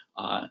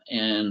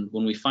 And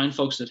when we find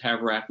folks that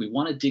have RAC, we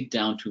want to dig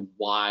down to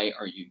why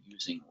are you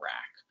using RAC?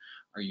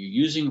 Are you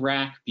using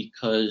RAC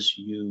because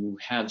you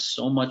have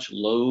so much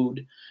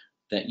load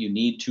that you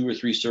need 2 or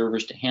 3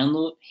 servers to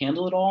handle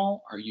it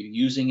all? Are you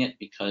using it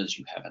because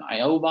you have an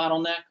I/O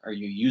bottleneck? Are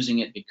you using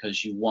it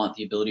because you want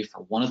the ability for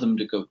one of them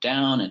to go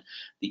down and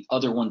the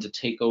other one to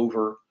take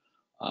over,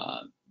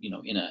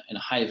 in a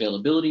high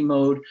availability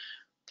mode?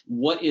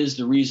 What is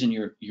the reason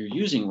you're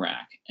using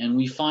RAC? And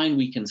we find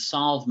we can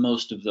solve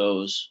most of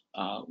those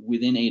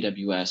within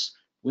AWS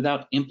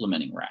without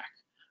implementing RAC.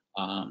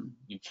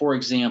 For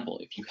example,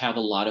 if you have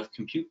a lot of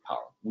compute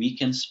power, we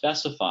can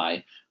specify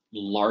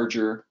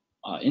larger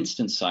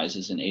instance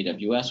sizes in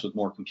AWS with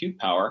more compute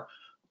power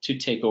to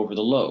take over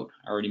the load.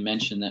 I already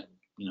mentioned that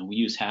we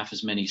use half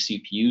as many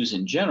CPUs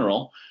in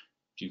general.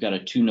 If you've got a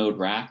 2-node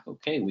rack,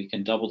 okay, we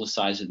can double the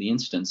size of the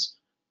instance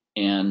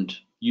and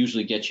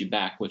usually get you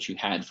back what you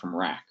had from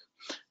rack.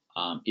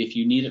 If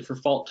you need it for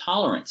fault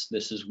tolerance,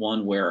 this is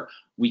one where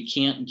we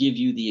can't give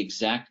you the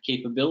exact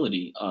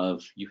capability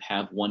of you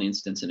have one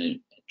instance and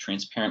it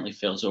transparently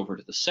fails over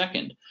to the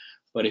second.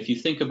 But if you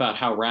think about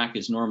how RAC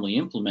is normally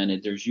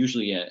implemented, there's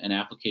usually an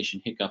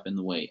application hiccup in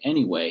the way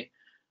anyway.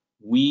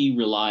 We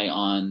rely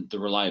on the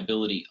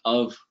reliability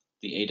of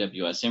the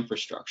AWS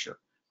infrastructure.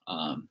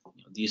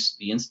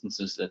 The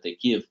instances that they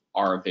give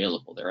are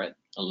available. They're at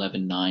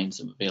 11 nines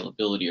of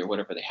availability or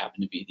whatever they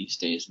happen to be these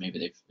days. Maybe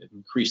they've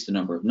increased the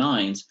number of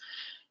nines,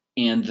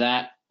 and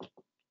that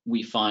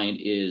we find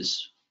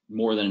is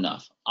more than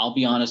enough. I'll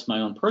be honest,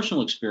 my own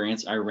personal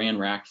experience, I ran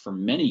RAC for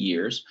many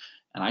years,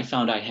 and I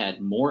found I had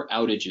more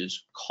outages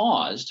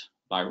caused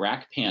by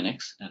RAC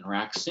panics and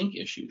RAC sync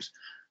issues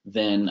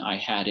than I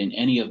had in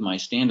any of my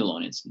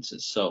standalone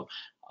instances. So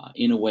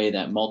in a way,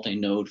 that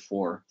multi-node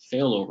for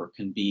failover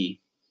can be,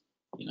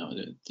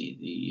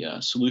 the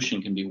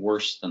solution can be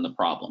worse than the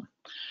problem.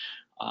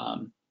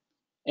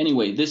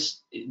 Anyway,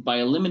 by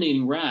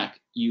eliminating RAC,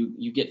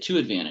 you get 2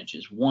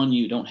 advantages. One,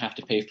 you don't have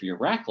to pay for your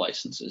RAC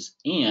licenses,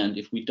 and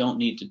if we don't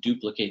need to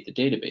duplicate the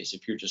database,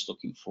 if you're just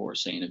looking for,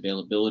 say, an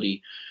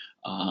availability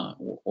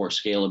or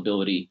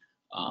scalability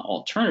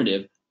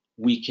alternative,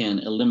 we can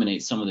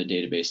eliminate some of the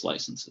database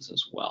licenses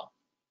as well.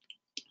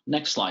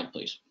 Next slide,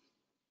 please.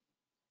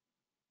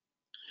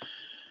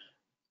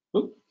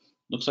 Oop,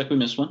 looks like we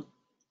missed one.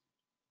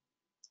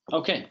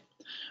 Okay.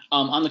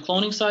 On the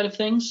cloning side of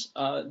things,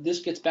 this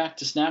gets back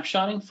to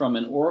snapshotting from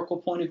an Oracle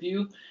point of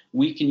view.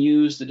 We can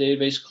use the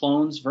database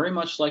clones very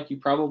much like you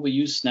probably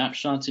use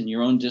snapshots in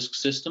your own disk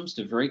systems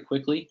to very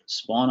quickly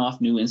spawn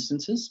off new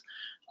instances.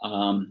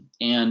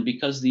 And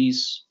because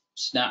these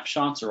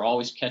snapshots are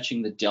always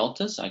catching the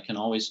deltas, I can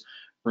always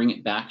bring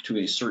it back to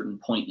a certain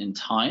point in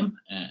time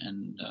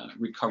and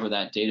recover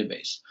that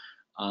database.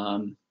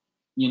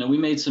 we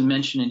made some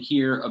mention in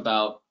here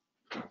about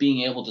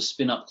being able to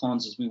spin up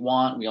clones as we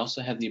want. We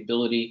also have the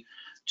ability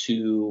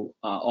to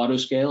auto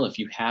scale. If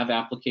you have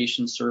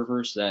application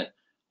servers that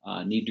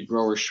need to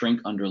grow or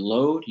shrink under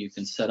load, you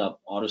can set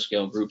up auto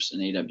scale groups in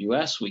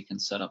AWS. We can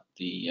set up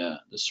the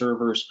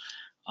servers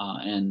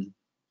and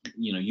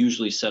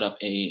usually set up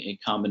a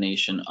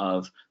combination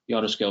of the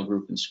auto scale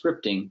group and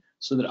scripting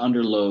so that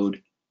under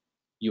load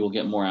you will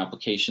get more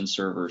application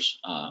servers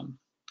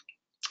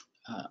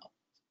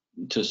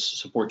to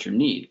support your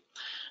need.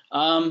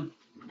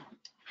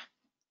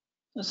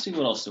 Let's see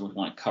what else we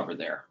want to cover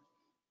there.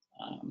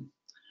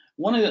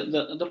 One of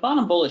the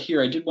bottom bullet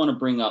here I did want to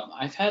bring up.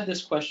 I've had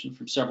this question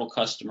from several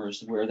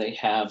customers where they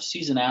have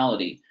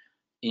seasonality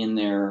in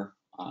their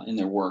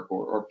work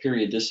or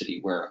periodicity,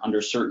 where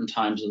under certain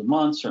times of the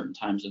month, certain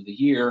times of the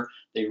year,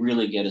 they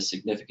really get a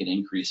significant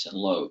increase in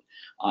load.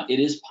 It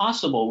is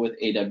possible with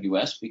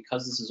AWS,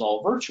 because this is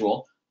all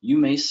virtual, you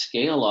may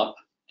scale up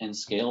and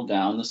scale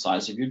down the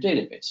size of your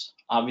database.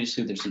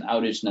 Obviously, there's an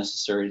outage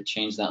necessary to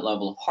change that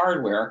level of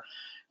hardware.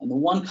 And the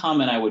one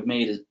comment I would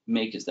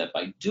make is that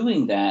by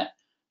doing that,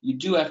 you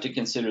do have to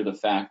consider the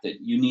fact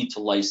that you need to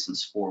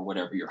license for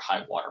whatever your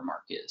high water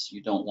mark is.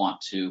 You don't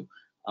want to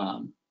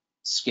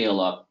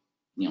scale up,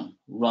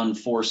 run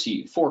four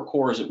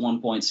cores at one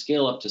point,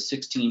 scale up to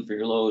 16 for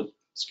your load,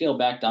 scale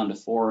back down to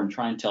 4, and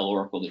try and tell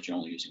Oracle that you're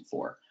only using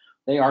 4.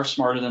 They are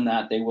smarter than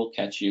that. They will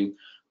catch you.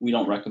 We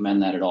don't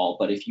recommend that at all.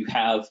 But if you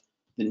have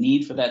the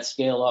need for that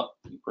scale up,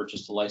 you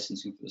purchase the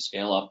licensing for the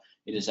scale up,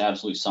 it is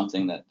absolutely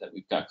something that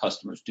we've got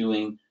customers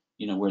doing,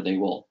 where they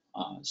will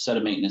set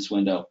a maintenance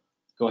window,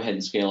 go ahead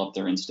and scale up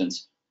their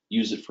instance,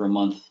 use it for a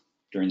month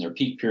during their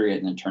peak period,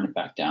 and then turn it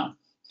back down.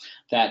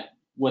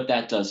 What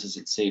that does is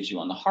it saves you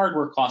on the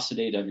hardware costs at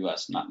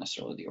AWS, not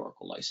necessarily the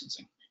Oracle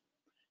licensing.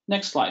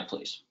 Next slide,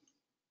 please.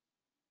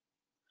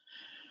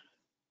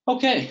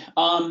 Okay,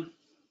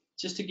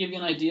 just to give you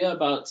an idea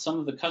about some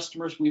of the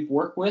customers we've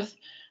worked with,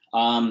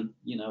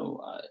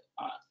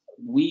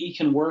 we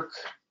can work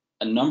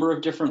a number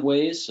of different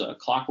ways.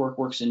 Clockwork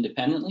works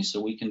independently,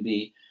 so we can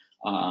be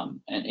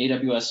an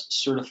AWS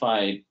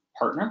certified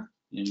partner.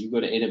 You go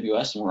to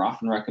AWS, and we're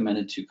often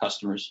recommended to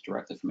customers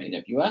directly from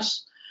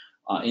AWS.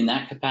 In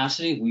that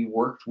capacity, we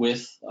worked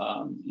with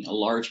a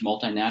large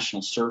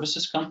multinational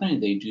services company.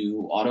 They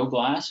do auto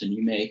glass, and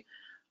you may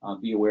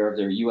be aware of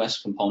their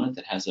US component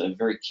that has a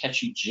very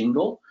catchy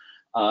jingle.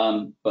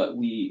 But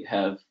we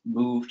have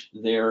moved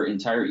their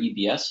entire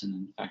EBS, and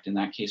in fact, in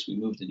that case, we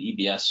moved an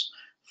EBS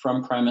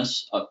from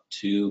premise up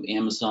to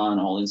Amazon,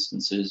 all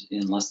instances,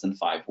 in less than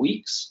 5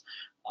 weeks.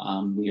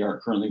 We are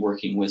currently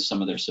working with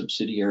some of their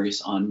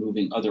subsidiaries on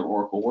moving other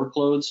Oracle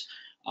workloads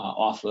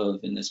off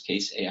of, in this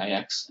case,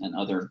 AIX and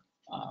other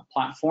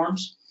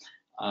platforms.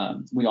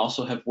 We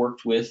also have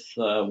worked with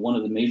one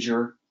of the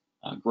major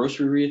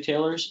grocery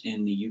retailers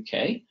in the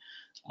UK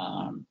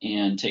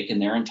and taken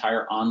their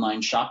entire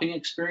online shopping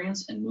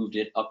experience and moved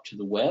it up to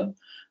the web.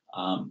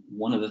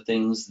 One of the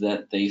things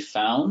that they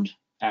found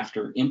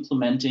after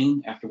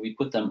we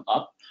put them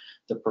up,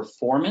 the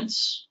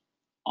performance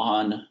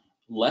on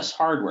less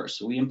hardware.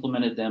 So we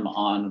implemented them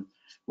on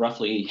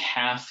roughly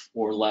half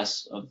or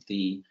less of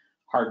the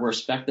hardware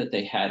spec that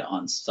they had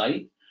on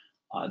site.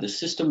 The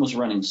system was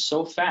running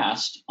so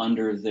fast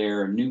under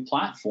their new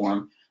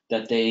platform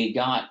that they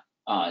got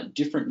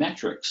different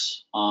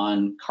metrics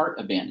on cart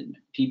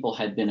abandonment. People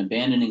had been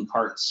abandoning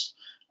carts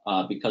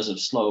because of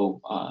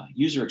slow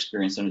user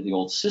experience under the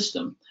old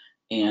system,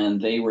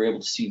 and they were able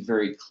to see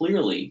very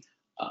clearly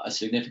a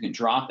significant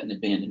drop in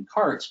abandoned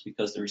carts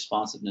because the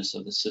responsiveness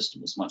of the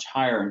system was much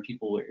higher and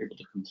people were able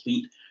to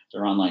complete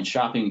their online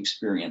shopping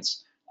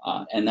experience.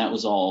 And that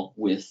was all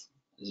with,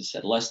 as I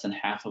said, less than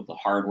half of the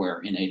hardware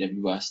in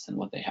AWS than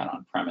what they had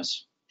on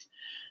premise.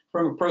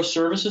 From a pro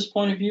services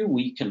point of view,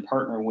 we can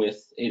partner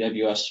with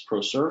AWS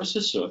Pro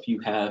Services. So if you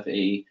have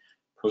a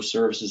pro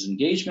services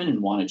engagement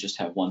and want to just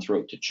have one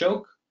throat to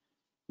choke,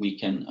 we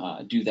can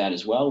do that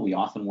as well. We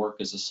often work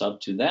as a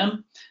sub to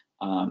them.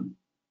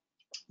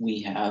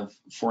 We have,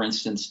 for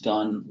instance,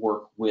 done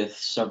work with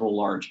several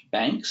large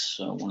banks.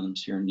 One of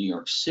them's here in New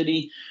York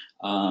City,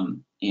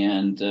 and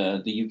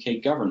the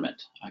UK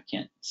government. I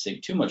can't say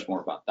too much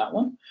more about that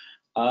one.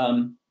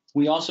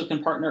 We also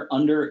can partner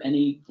under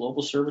any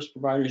global service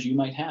providers you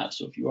might have.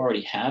 So if you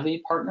already have a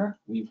partner,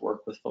 we've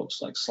worked with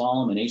folks like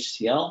Slalom and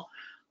HCL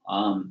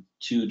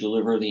to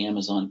deliver the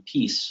Amazon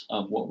piece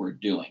of what we're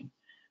doing.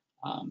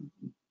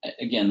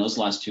 Again, those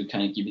last two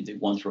kind of give you the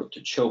one throat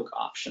to choke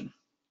option.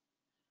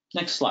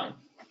 Next slide.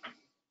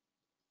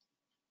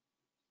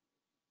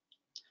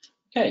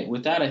 Okay,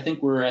 with that, I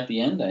think we're at the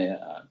end.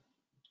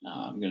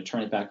 I'm going to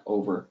turn it back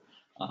over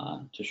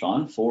to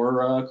Sean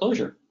for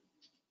closure.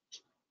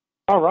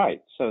 All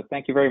right, so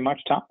thank you very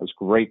much, Tom. It was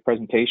a great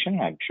presentation.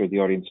 I'm sure the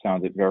audience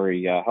found it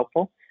very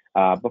helpful.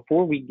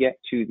 Before we get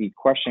to the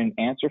question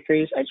and answer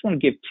phase, I just want to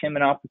give Tim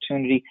an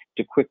opportunity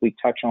to quickly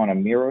touch on a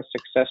Miro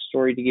success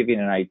story to give you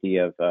an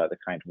idea of the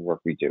kind of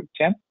work we do.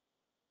 Tim?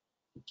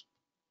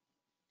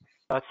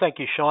 Thank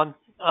you, Sean.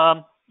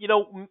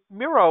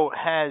 Miro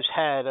has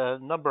had a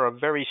number of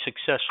very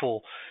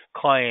successful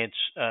clients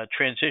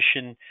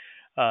transition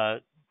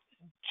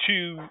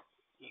to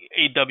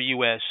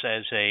AWS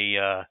as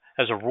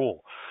a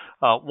rule.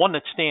 One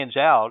that stands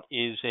out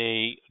is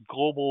a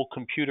global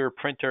computer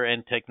printer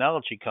and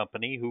technology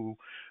company who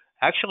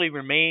actually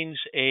remains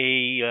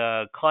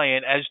a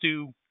client, as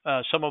do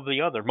most of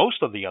the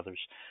others,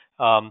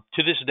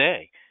 to this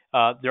day.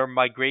 Their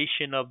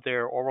migration of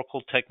their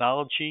Oracle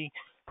technology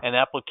and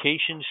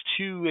applications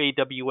to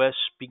AWS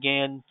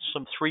began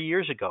some 3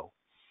 years ago.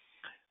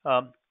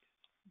 A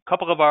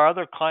couple of our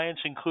other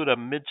clients include a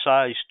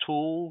mid-sized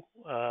tool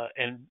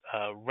and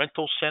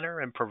rental center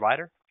and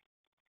provider.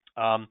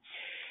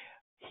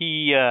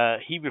 He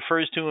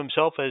refers to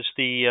himself as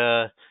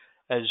the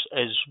as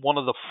one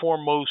of the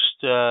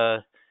foremost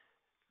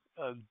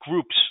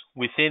groups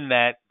within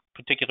that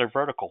particular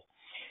vertical.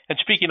 And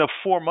speaking of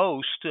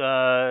foremost,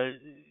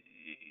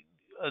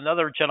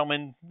 another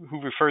gentleman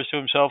who refers to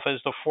himself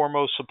as the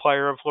foremost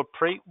supplier of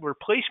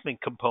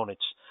replacement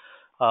components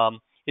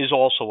is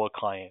also a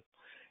client.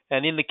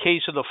 And in the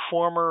case of the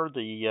former,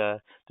 the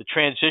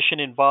transition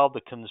involved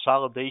the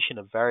consolidation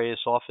of various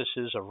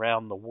offices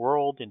around the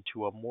world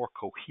into a more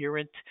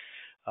coherent,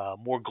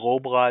 more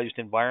globalized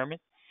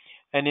environment.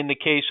 And in the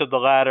case of the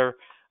latter,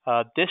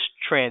 this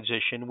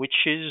transition, which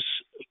is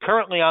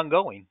currently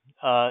ongoing,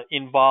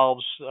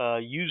 involves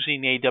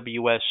using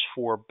AWS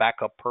for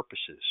backup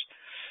purposes.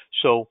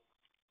 So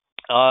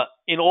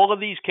in all of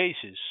these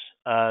cases,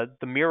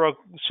 the Miro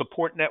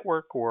support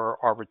network or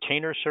our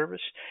retainer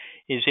service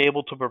is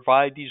able to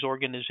provide these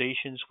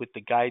organizations with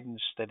the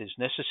guidance that is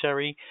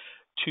necessary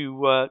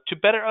to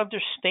better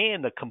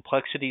understand the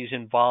complexities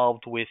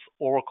involved with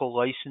Oracle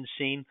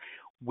licensing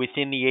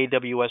within the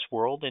AWS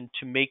world and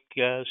to make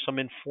some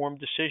informed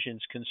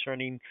decisions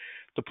concerning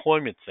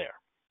deployment there.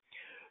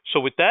 So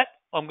with that,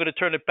 I'm going to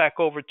turn it back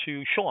over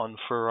to Sean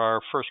for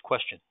our first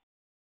question.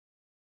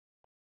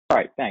 All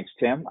right, thanks,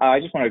 Tim. I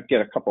just want to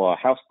get a couple of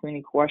house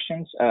cleaning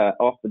questions out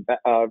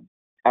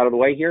of the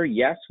way here.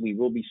 Yes, we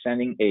will be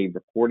sending a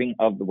recording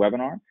of the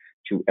webinar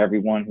to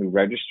everyone who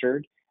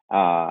registered,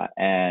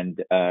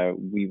 and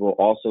we will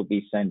also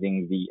be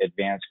sending the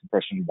advanced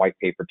compression white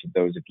paper to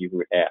those of you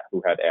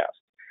who had asked.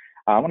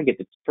 I want to get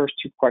the first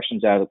two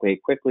questions out of the way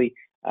quickly.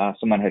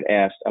 Someone had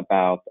asked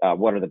about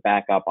what are the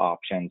backup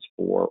options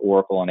for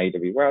Oracle and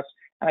AWS,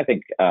 and I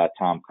think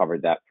Tom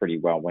covered that pretty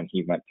well when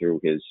he went through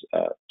his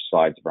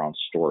slides around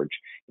storage.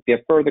 If you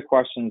have further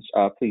questions,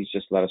 please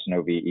just let us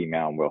know via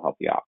email and we'll help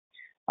you out.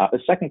 The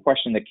second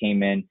question that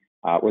came in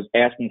was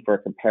asking for a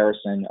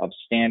comparison of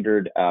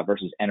standard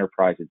versus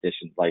enterprise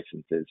edition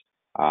licenses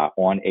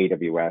on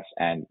AWS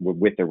and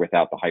with or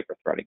without the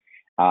hyperthreading.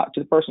 To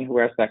the person who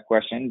asked that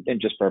question,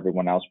 and just for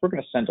everyone else, we're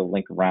going to send a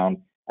link around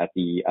at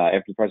the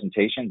after the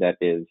presentation that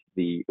is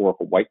the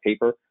Oracle white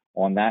paper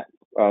on that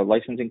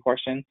licensing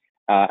question,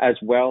 as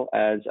well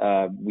as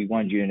we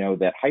wanted you to know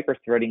that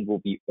hyperthreading will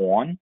be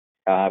on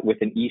with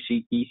an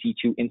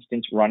EC2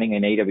 instance running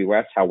in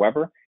AWS.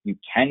 However, you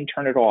can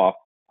turn it off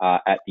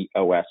at the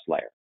OS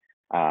layer.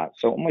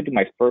 So I'm going to do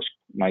my first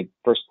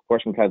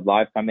question we've had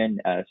live come in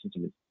since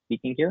I've been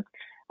speaking here.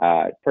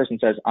 Person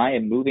says, I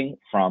am moving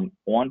from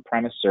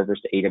on-premise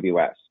servers to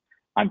AWS.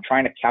 I'm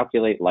trying to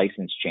calculate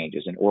license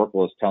changes, and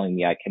Oracle is telling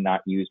me I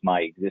cannot use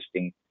my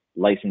existing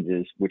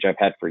licenses, which I've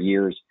had for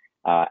years,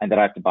 and that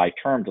I have to buy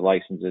termed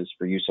licenses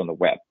for use on the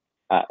web.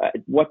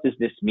 What does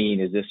this mean?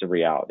 Is this a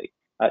reality?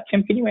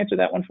 Tim, can you answer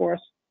that one for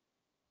us?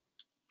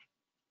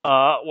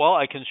 Well,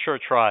 I can sure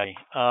try.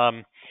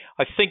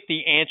 I think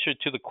the answer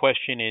to the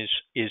question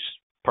is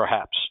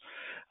perhaps.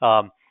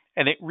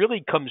 And it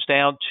really comes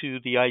down to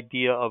the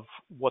idea of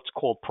what's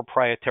called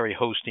proprietary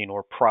hosting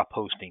or prop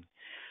hosting.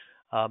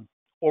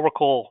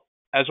 Oracle,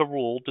 as a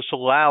rule,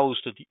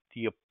 disallows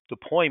the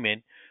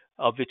deployment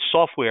of its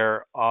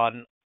software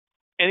on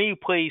any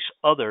place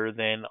other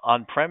than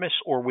on-premise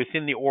or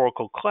within the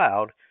Oracle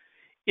cloud,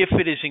 if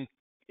it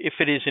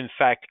is in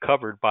fact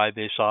covered by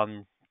this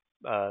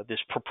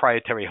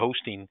proprietary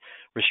hosting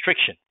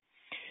restriction.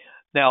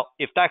 Now,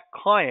 if that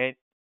client,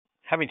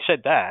 having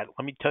said that,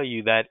 let me tell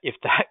you that if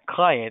that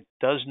client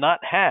does not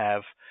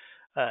have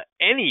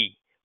any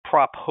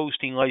prop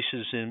hosting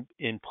license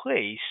in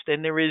place,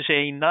 then there is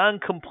a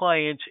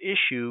non-compliance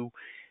issue,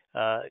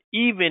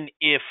 even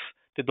if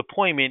the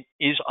deployment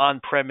is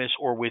on-premise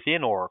or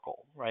within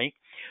Oracle, right?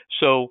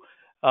 So,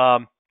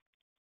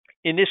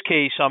 in this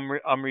case,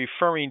 I'm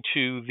referring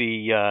to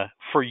the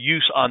for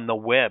use on the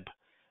web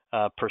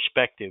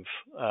perspective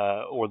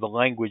or the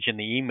language in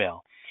the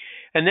email.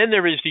 And then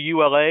there is the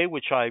ULA,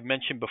 which I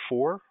mentioned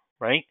before,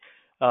 right?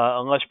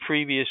 Unless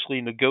previously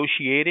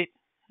negotiated,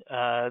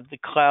 the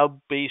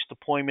cloud-based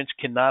deployments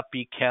cannot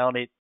be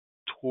counted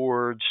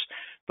towards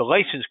the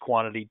license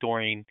quantity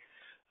during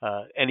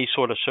any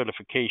sort of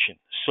certification.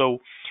 So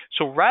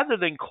rather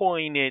than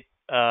calling it,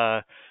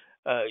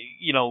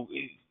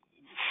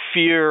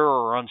 fear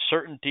or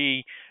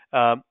uncertainty,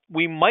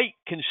 we might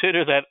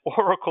consider that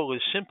Oracle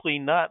is simply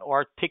not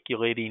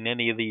articulating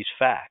any of these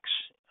facts.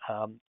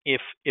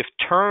 If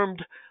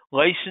termed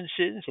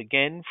Licenses,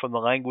 again, from the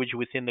language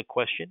within the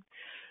question,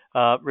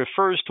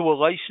 refers to a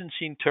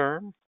licensing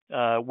term,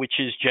 which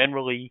is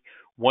generally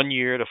 1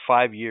 year to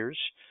 5 years.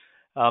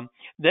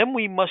 Then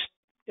we must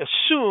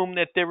assume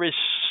that there is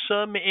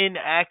some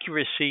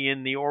inaccuracy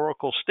in the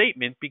Oracle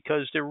statement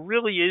because there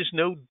really is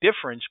no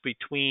difference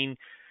between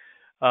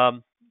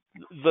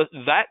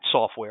that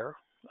software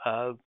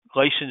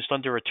licensed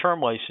under a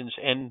term license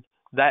and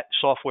that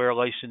software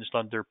licensed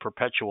under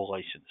perpetual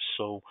license.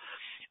 So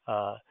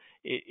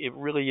it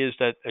really is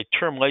that a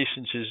term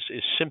license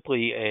is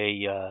simply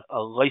a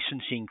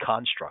licensing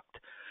construct.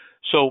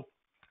 So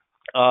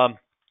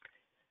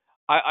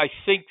I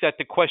think that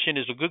the question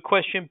is a good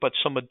question, but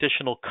some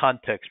additional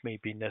context may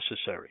be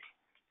necessary.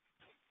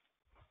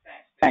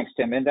 Thanks,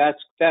 Tim. And that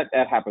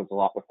happens a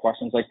lot with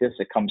questions like this.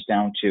 It comes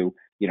down to,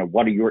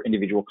 what do your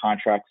individual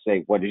contracts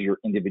say? What is your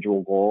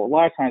individual goal? A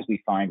lot of times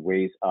we find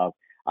ways of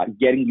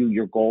getting you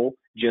your goal,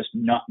 just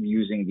not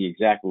using the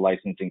exact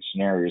licensing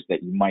scenarios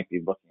that you might be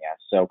looking at.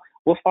 So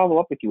we'll follow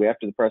up with you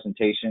after the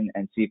presentation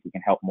and see if we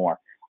can help more.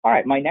 All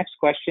right, my next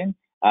question,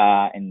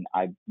 and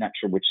I'm not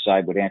sure which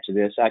side would answer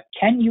this.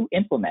 Can you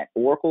implement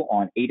Oracle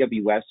on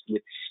AWS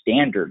with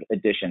standard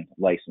edition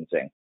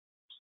licensing?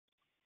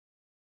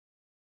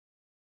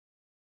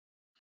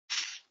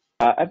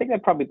 I think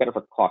that's probably better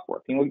for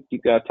Clockwork.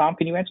 Tom,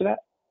 can you answer that?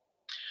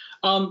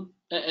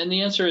 And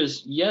the answer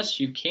is yes,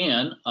 you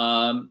can.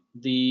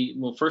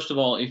 Well, first of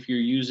all, if you're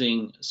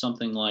using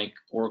something like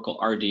Oracle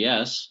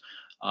RDS,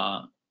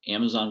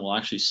 Amazon will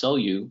actually sell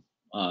you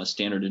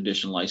standard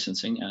edition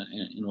licensing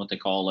in what they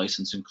call a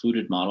license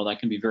included model. That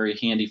can be very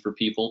handy for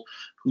people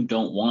who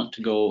don't want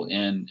to go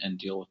and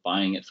deal with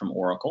buying it from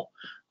Oracle.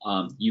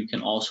 You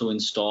can also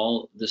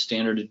install the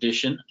standard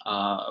edition.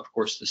 Of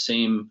course, the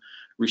same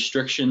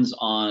restrictions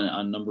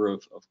on number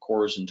of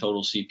cores and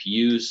total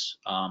CPUs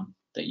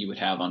that you would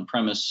have on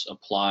premise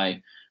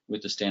apply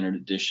with the standard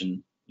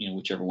edition,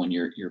 whichever one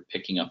you're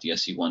picking up, the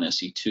SE1,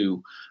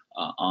 SE2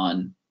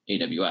 on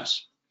AWS.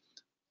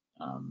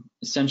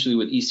 Essentially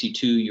with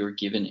EC2, you're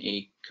given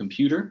a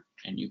computer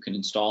and you can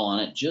install on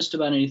it just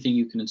about anything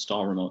you can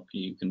install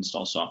you can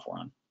install software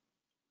on.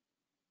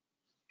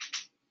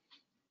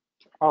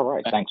 All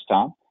right, thanks,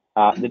 Tom.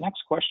 The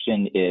next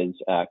question is,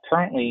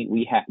 currently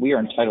we are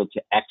entitled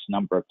to X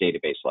number of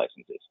database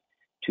licenses.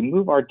 To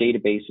move our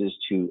databases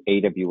to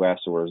AWS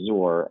or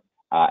Azure,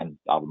 and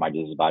I'll remind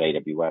you this is about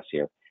AWS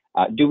here,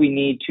 do we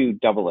need to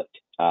double it,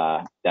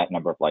 that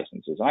number of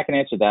licenses? And I can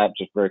answer that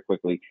just very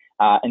quickly.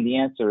 And the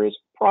answer is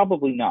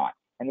probably not.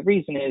 And the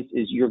reason is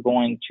you're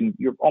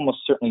almost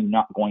certainly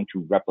not going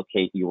to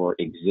replicate your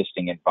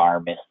existing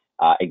environment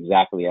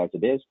exactly as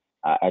it is.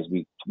 As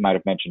we might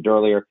have mentioned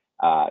earlier,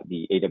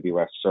 the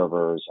AWS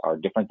servers are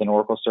different than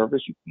Oracle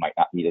servers. You might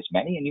not need as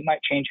many, and you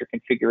might change your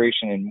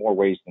configuration in more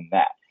ways than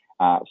that.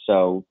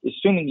 So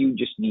assuming you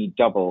just need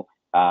double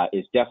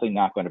is definitely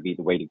not going to be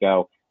the way to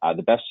go.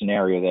 The best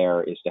scenario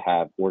there is to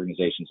have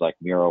organizations like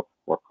Miro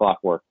or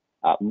Clockwork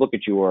look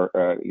at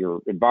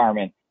your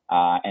environment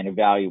and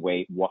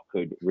evaluate what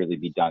could really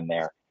be done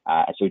there.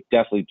 So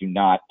definitely do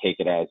not take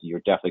it as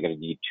you're definitely going to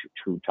need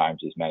two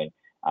times as many.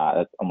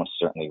 That almost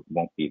certainly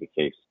won't be the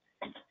case.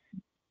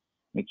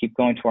 We keep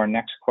going to our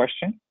next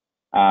question.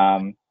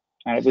 And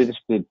I believe this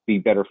would be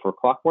better for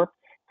Clockwork.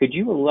 Could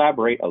you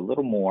elaborate a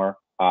little more?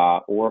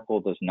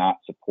 Oracle does not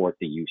support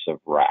the use of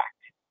RAC.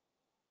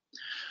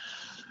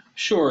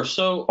 Sure.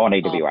 So on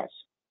AWS.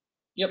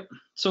 Yep.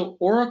 So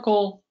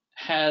Oracle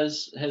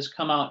has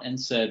come out and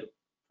said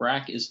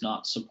RAC is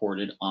not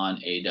supported on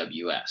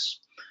AWS.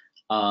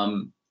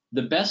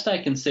 The best I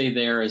can say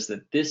there is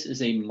that this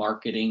is a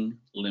marketing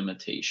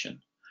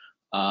limitation.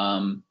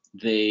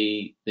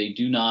 They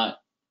do not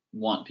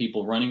want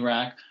people running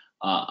RAC.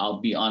 I'll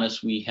be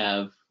honest, we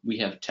have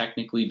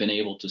technically been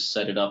able to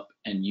set it up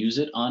and use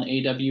it on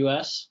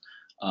AWS,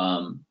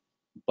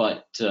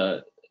 but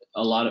for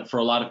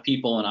a lot of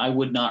people, and I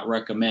would not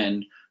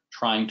recommend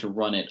trying to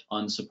run it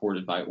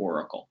unsupported by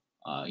Oracle.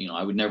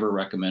 I would never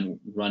recommend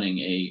running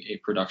a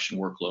production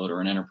workload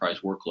or an enterprise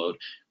workload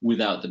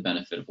without the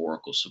benefit of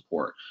Oracle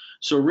support.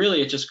 So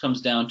really, it just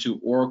comes down to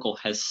Oracle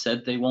has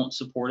said they won't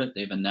support it.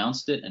 They've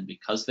announced it, and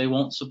because they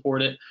won't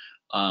support it,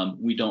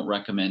 we don't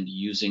recommend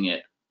using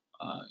it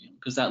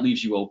because that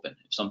leaves you open.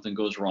 If something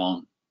goes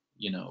wrong,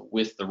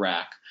 with the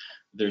RAC,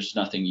 there's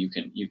nothing you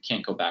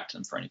can't go back to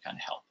them for any kind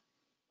of help.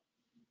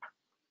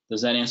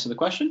 Does that answer the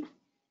question?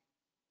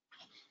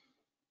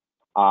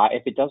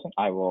 If it doesn't,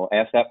 I will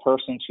ask that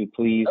person to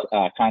please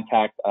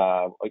contact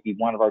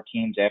one of our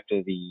teams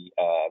after the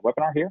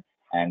webinar here,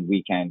 and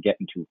we can get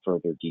into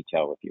further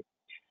detail with you.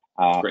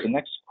 The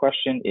next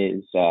question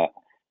is,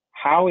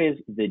 how is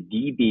the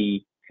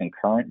DB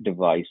concurrent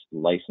device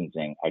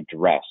licensing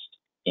addressed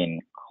in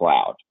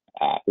cloud,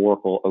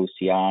 Oracle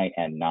OCI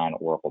and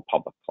non-Oracle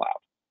public cloud?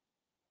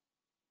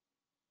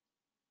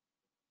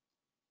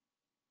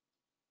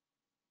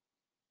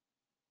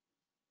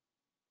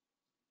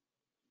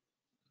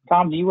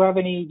 Tom, do you want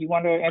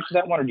to answer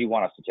that one, or do you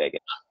want us to take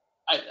it?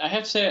 I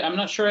have to say, I'm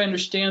not sure I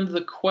understand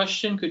the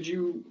question. Could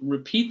you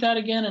repeat that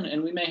again?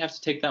 And we may have to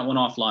take that one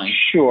offline.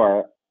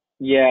 Sure.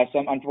 Yeah,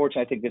 so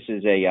unfortunately, I think this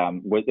is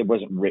it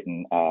wasn't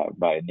written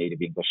by a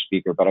native English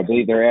speaker, but I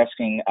believe they're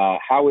asking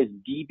how is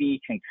DB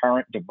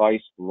concurrent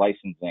device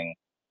licensing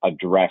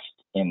addressed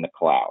in the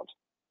cloud?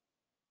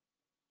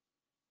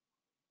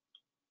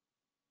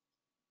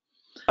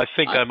 I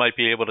think I might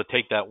be able to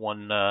take that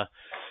one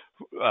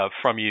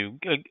from you.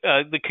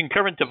 The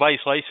concurrent device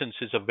license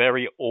is a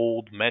very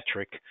old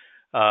metric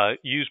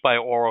used by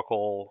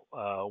Oracle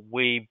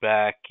way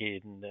back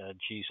in,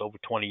 over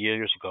 20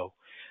 years ago.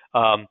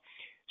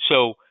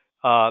 So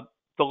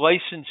the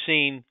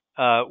licensing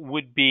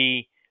would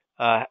be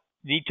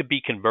need to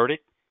be converted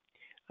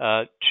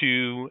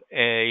to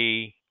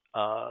a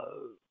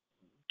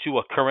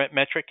current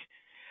metric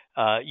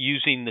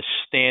using the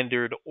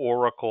standard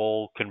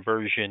Oracle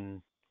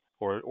conversion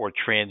or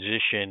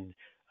transition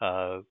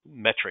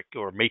metric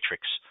or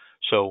matrix.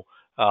 So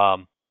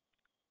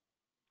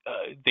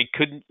they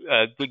couldn't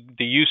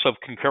the use of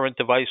concurrent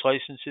device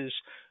licenses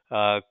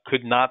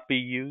could not be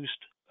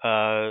used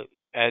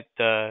at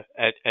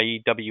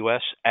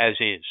AWS as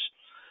is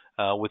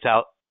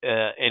without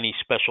any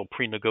special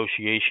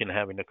pre-negotiation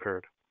having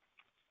occurred.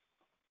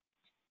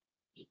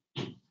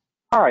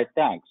 All right,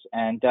 thanks.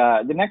 And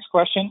the next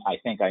question, I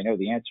think I know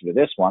the answer to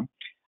this one.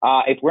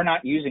 If we're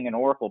not using an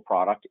Oracle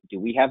product, do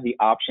we have the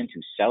option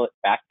to sell it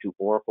back to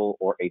Oracle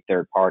or a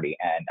third party?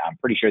 And I'm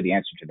pretty sure the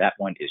answer to that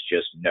one is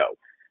just no.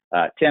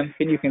 Tim,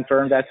 can you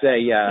confirm that's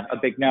a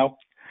big no?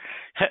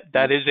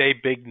 That is a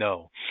big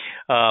no.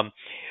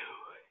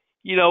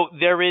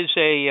 There is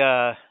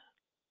a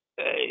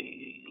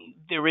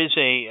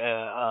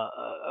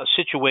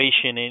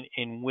situation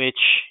in which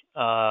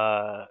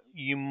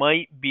you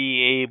might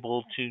be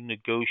able to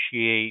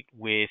negotiate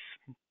with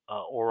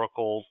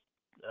Oracle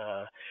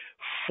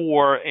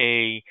for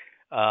a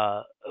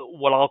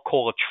what I'll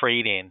call a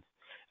trade-in,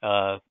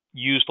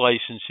 used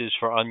licenses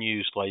for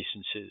unused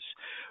licenses.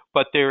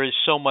 But there is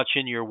so much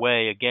in your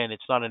way. Again,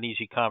 it's not an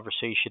easy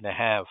conversation to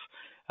have.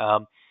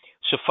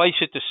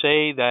 Suffice it to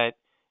say that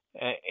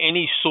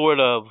any sort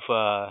of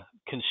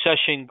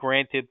concession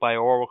granted by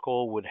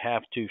Oracle would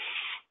have to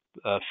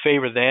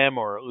favor them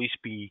or at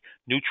least be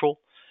neutral.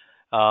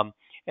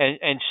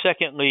 And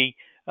secondly,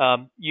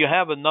 you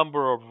have a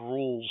number of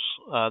rules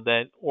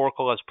that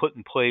Oracle has put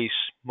in place.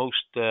 Most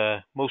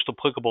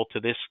applicable to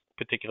this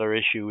particular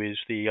issue is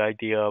the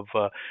idea of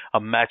a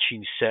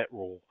matching set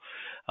rule.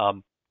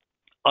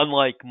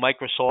 Unlike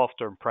Microsoft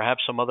or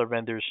perhaps some other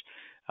vendors,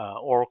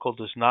 Oracle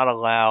does not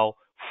allow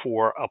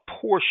for a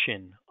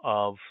portion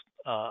of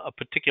a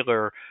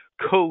particular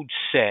code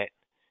set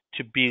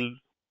to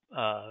be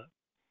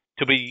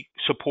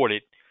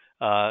supported.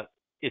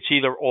 It's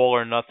either all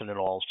or nothing at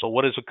all. So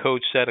what is a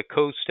code set? A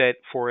code set,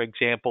 for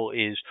example,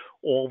 is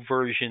all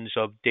versions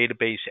of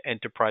Database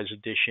Enterprise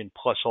Edition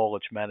plus all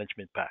its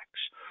management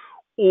packs,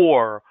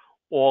 or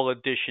all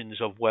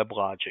editions of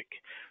WebLogic.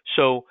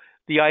 So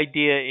the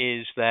idea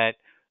is that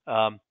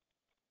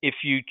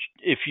if you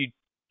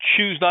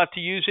choose not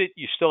to use it,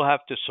 you still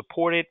have to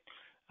support it.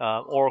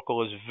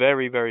 Oracle is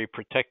very, very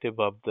protective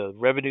of the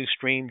revenue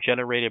stream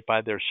generated by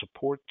their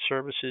support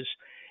services.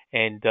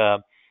 And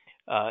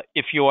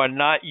if you are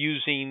not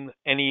using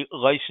any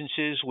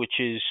licenses, which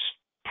is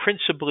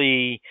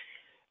principally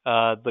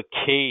the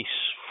case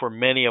for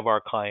many of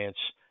our clients,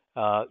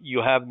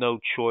 you have no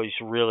choice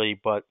really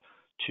but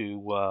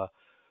to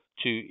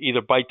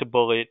either bite the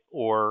bullet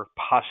or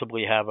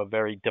possibly have a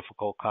very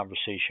difficult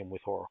conversation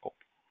with Oracle.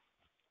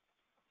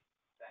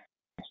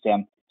 Thanks,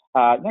 Tim.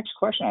 Next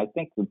question, I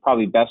think would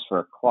probably be best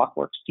for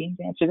clckwrk's team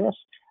to answer this.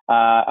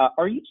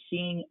 Are you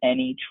seeing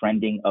any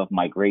trending of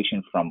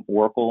migration from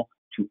Oracle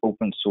to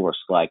open source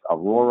like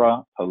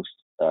Aurora,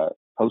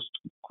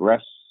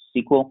 PostgreSQL?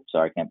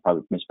 Sorry, I can't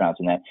probably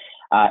mispronouncing that.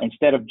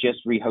 Instead of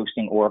just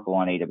rehosting Oracle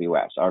on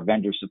AWS, are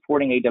vendors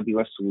supporting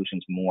AWS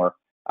solutions more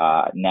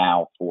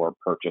now for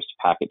purchased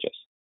packages?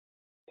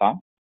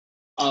 Tom?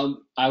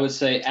 I would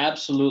say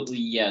absolutely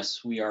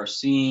yes. We are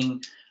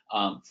seeing,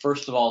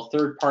 first of all,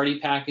 third-party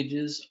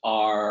packages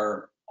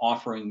are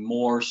offering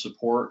more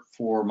support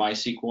for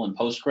MySQL and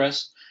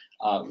Postgres,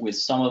 with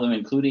some of them,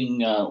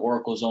 including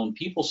Oracle's own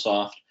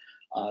PeopleSoft,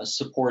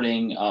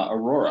 supporting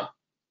Aurora.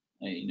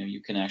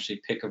 You can actually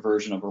pick a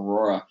version of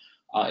Aurora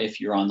if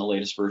you're on the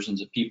latest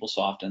versions of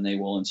PeopleSoft, and they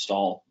will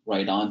install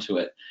right onto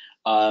it.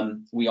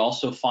 We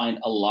also find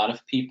a lot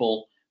of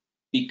people,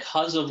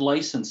 because of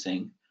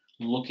licensing,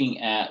 looking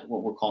at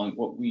what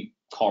we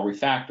call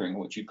refactoring,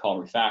 what you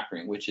call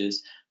refactoring, which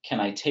is, can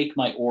I take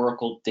my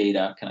Oracle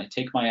data, can I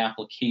take my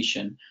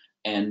application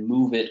and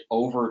move it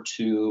over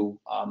to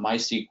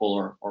MySQL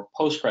or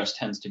Postgres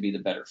tends to be the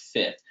better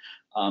fit.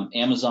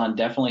 Amazon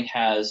definitely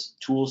has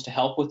tools to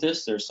help with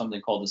this. There's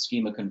something called the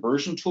schema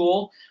conversion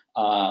tool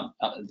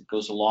that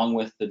goes along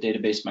with the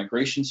database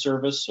migration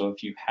service. So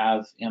if you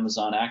have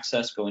Amazon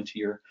access, go into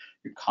your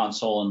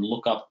console and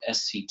look up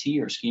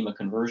SCT or schema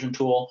conversion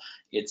tool.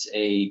 It's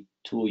a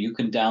tool you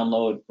can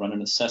download, run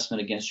an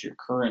assessment against your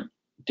current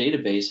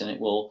database, and it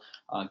will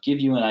give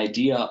you an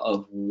idea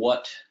of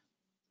what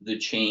the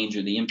change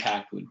or the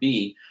impact would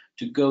be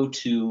to go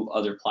to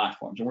other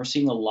platforms. And we're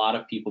seeing a lot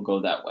of people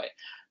go that way.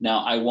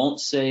 Now, I won't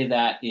say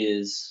that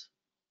is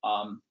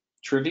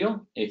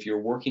trivial. If you're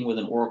working with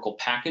an Oracle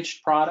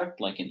packaged product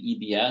like an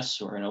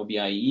EBS or an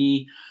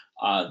OBIE,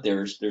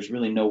 there's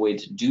really no way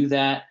to do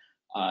that.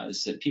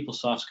 Is that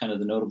PeopleSoft's kind of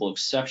the notable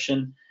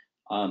exception.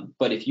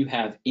 But if you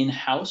have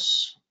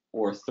in-house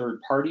or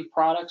third-party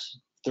products,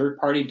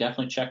 third-party,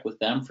 definitely check with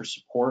them for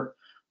support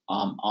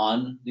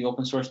on the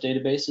open source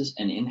databases.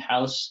 And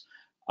in-house,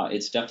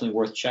 it's definitely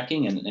worth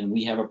checking. And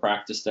we have a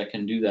practice that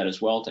can do that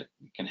as well,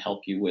 can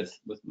help you with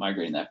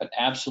migrating that. But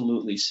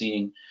absolutely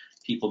seeing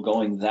people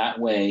going that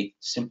way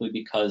simply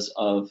because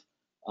of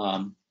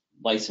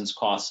license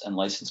costs and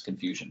license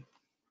confusion.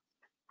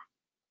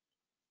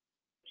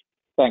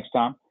 Thanks,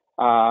 Tom.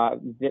 We're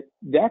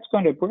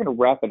going to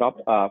wrap it up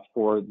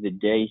for the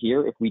day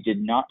here. If we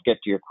did not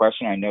get to your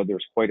question, I know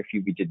there's quite a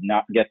few we did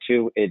not get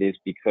to. It is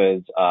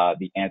because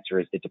the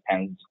answer is it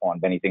depends on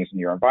many things in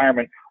your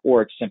environment,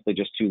 or it's simply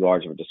just too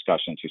large of a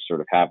discussion to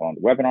sort of have on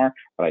the webinar.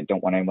 But I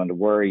don't want anyone to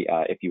worry.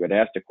 If you had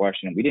asked a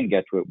question and we didn't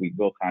get to it, we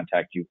will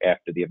contact you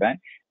after the event.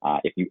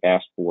 If you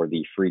ask for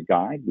the free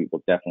guide, we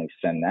will definitely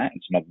send that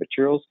and some other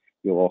materials.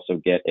 You'll also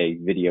get a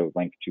video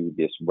link to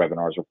this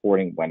webinar's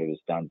recording when it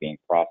is done being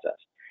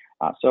processed.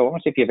 So I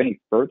want to say if you have any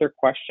further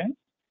questions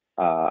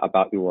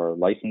about your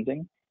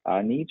licensing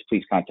needs,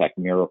 please contact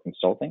Miro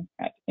Consulting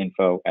at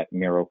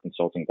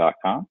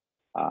info@miroconsulting.com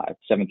at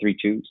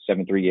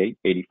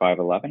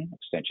 732-738-8511,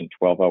 extension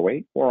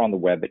 1208, or on the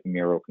web at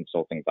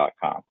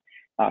miroconsulting.com.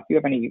 If you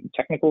have any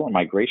technical or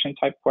migration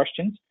type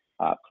questions,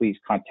 please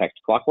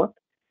contact Clockwork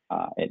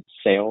at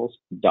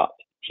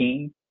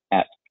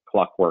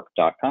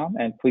sales.team@clockwork.com,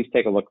 and please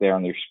take a look there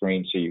on your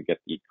screen so you get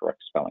the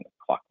correct spelling of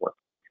Clockwork.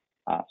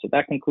 So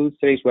that concludes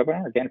today's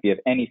webinar. Again, if you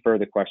have any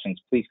further questions,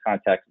 please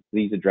contact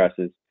these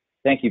addresses.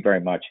 Thank you very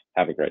much.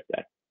 Have a great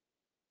day.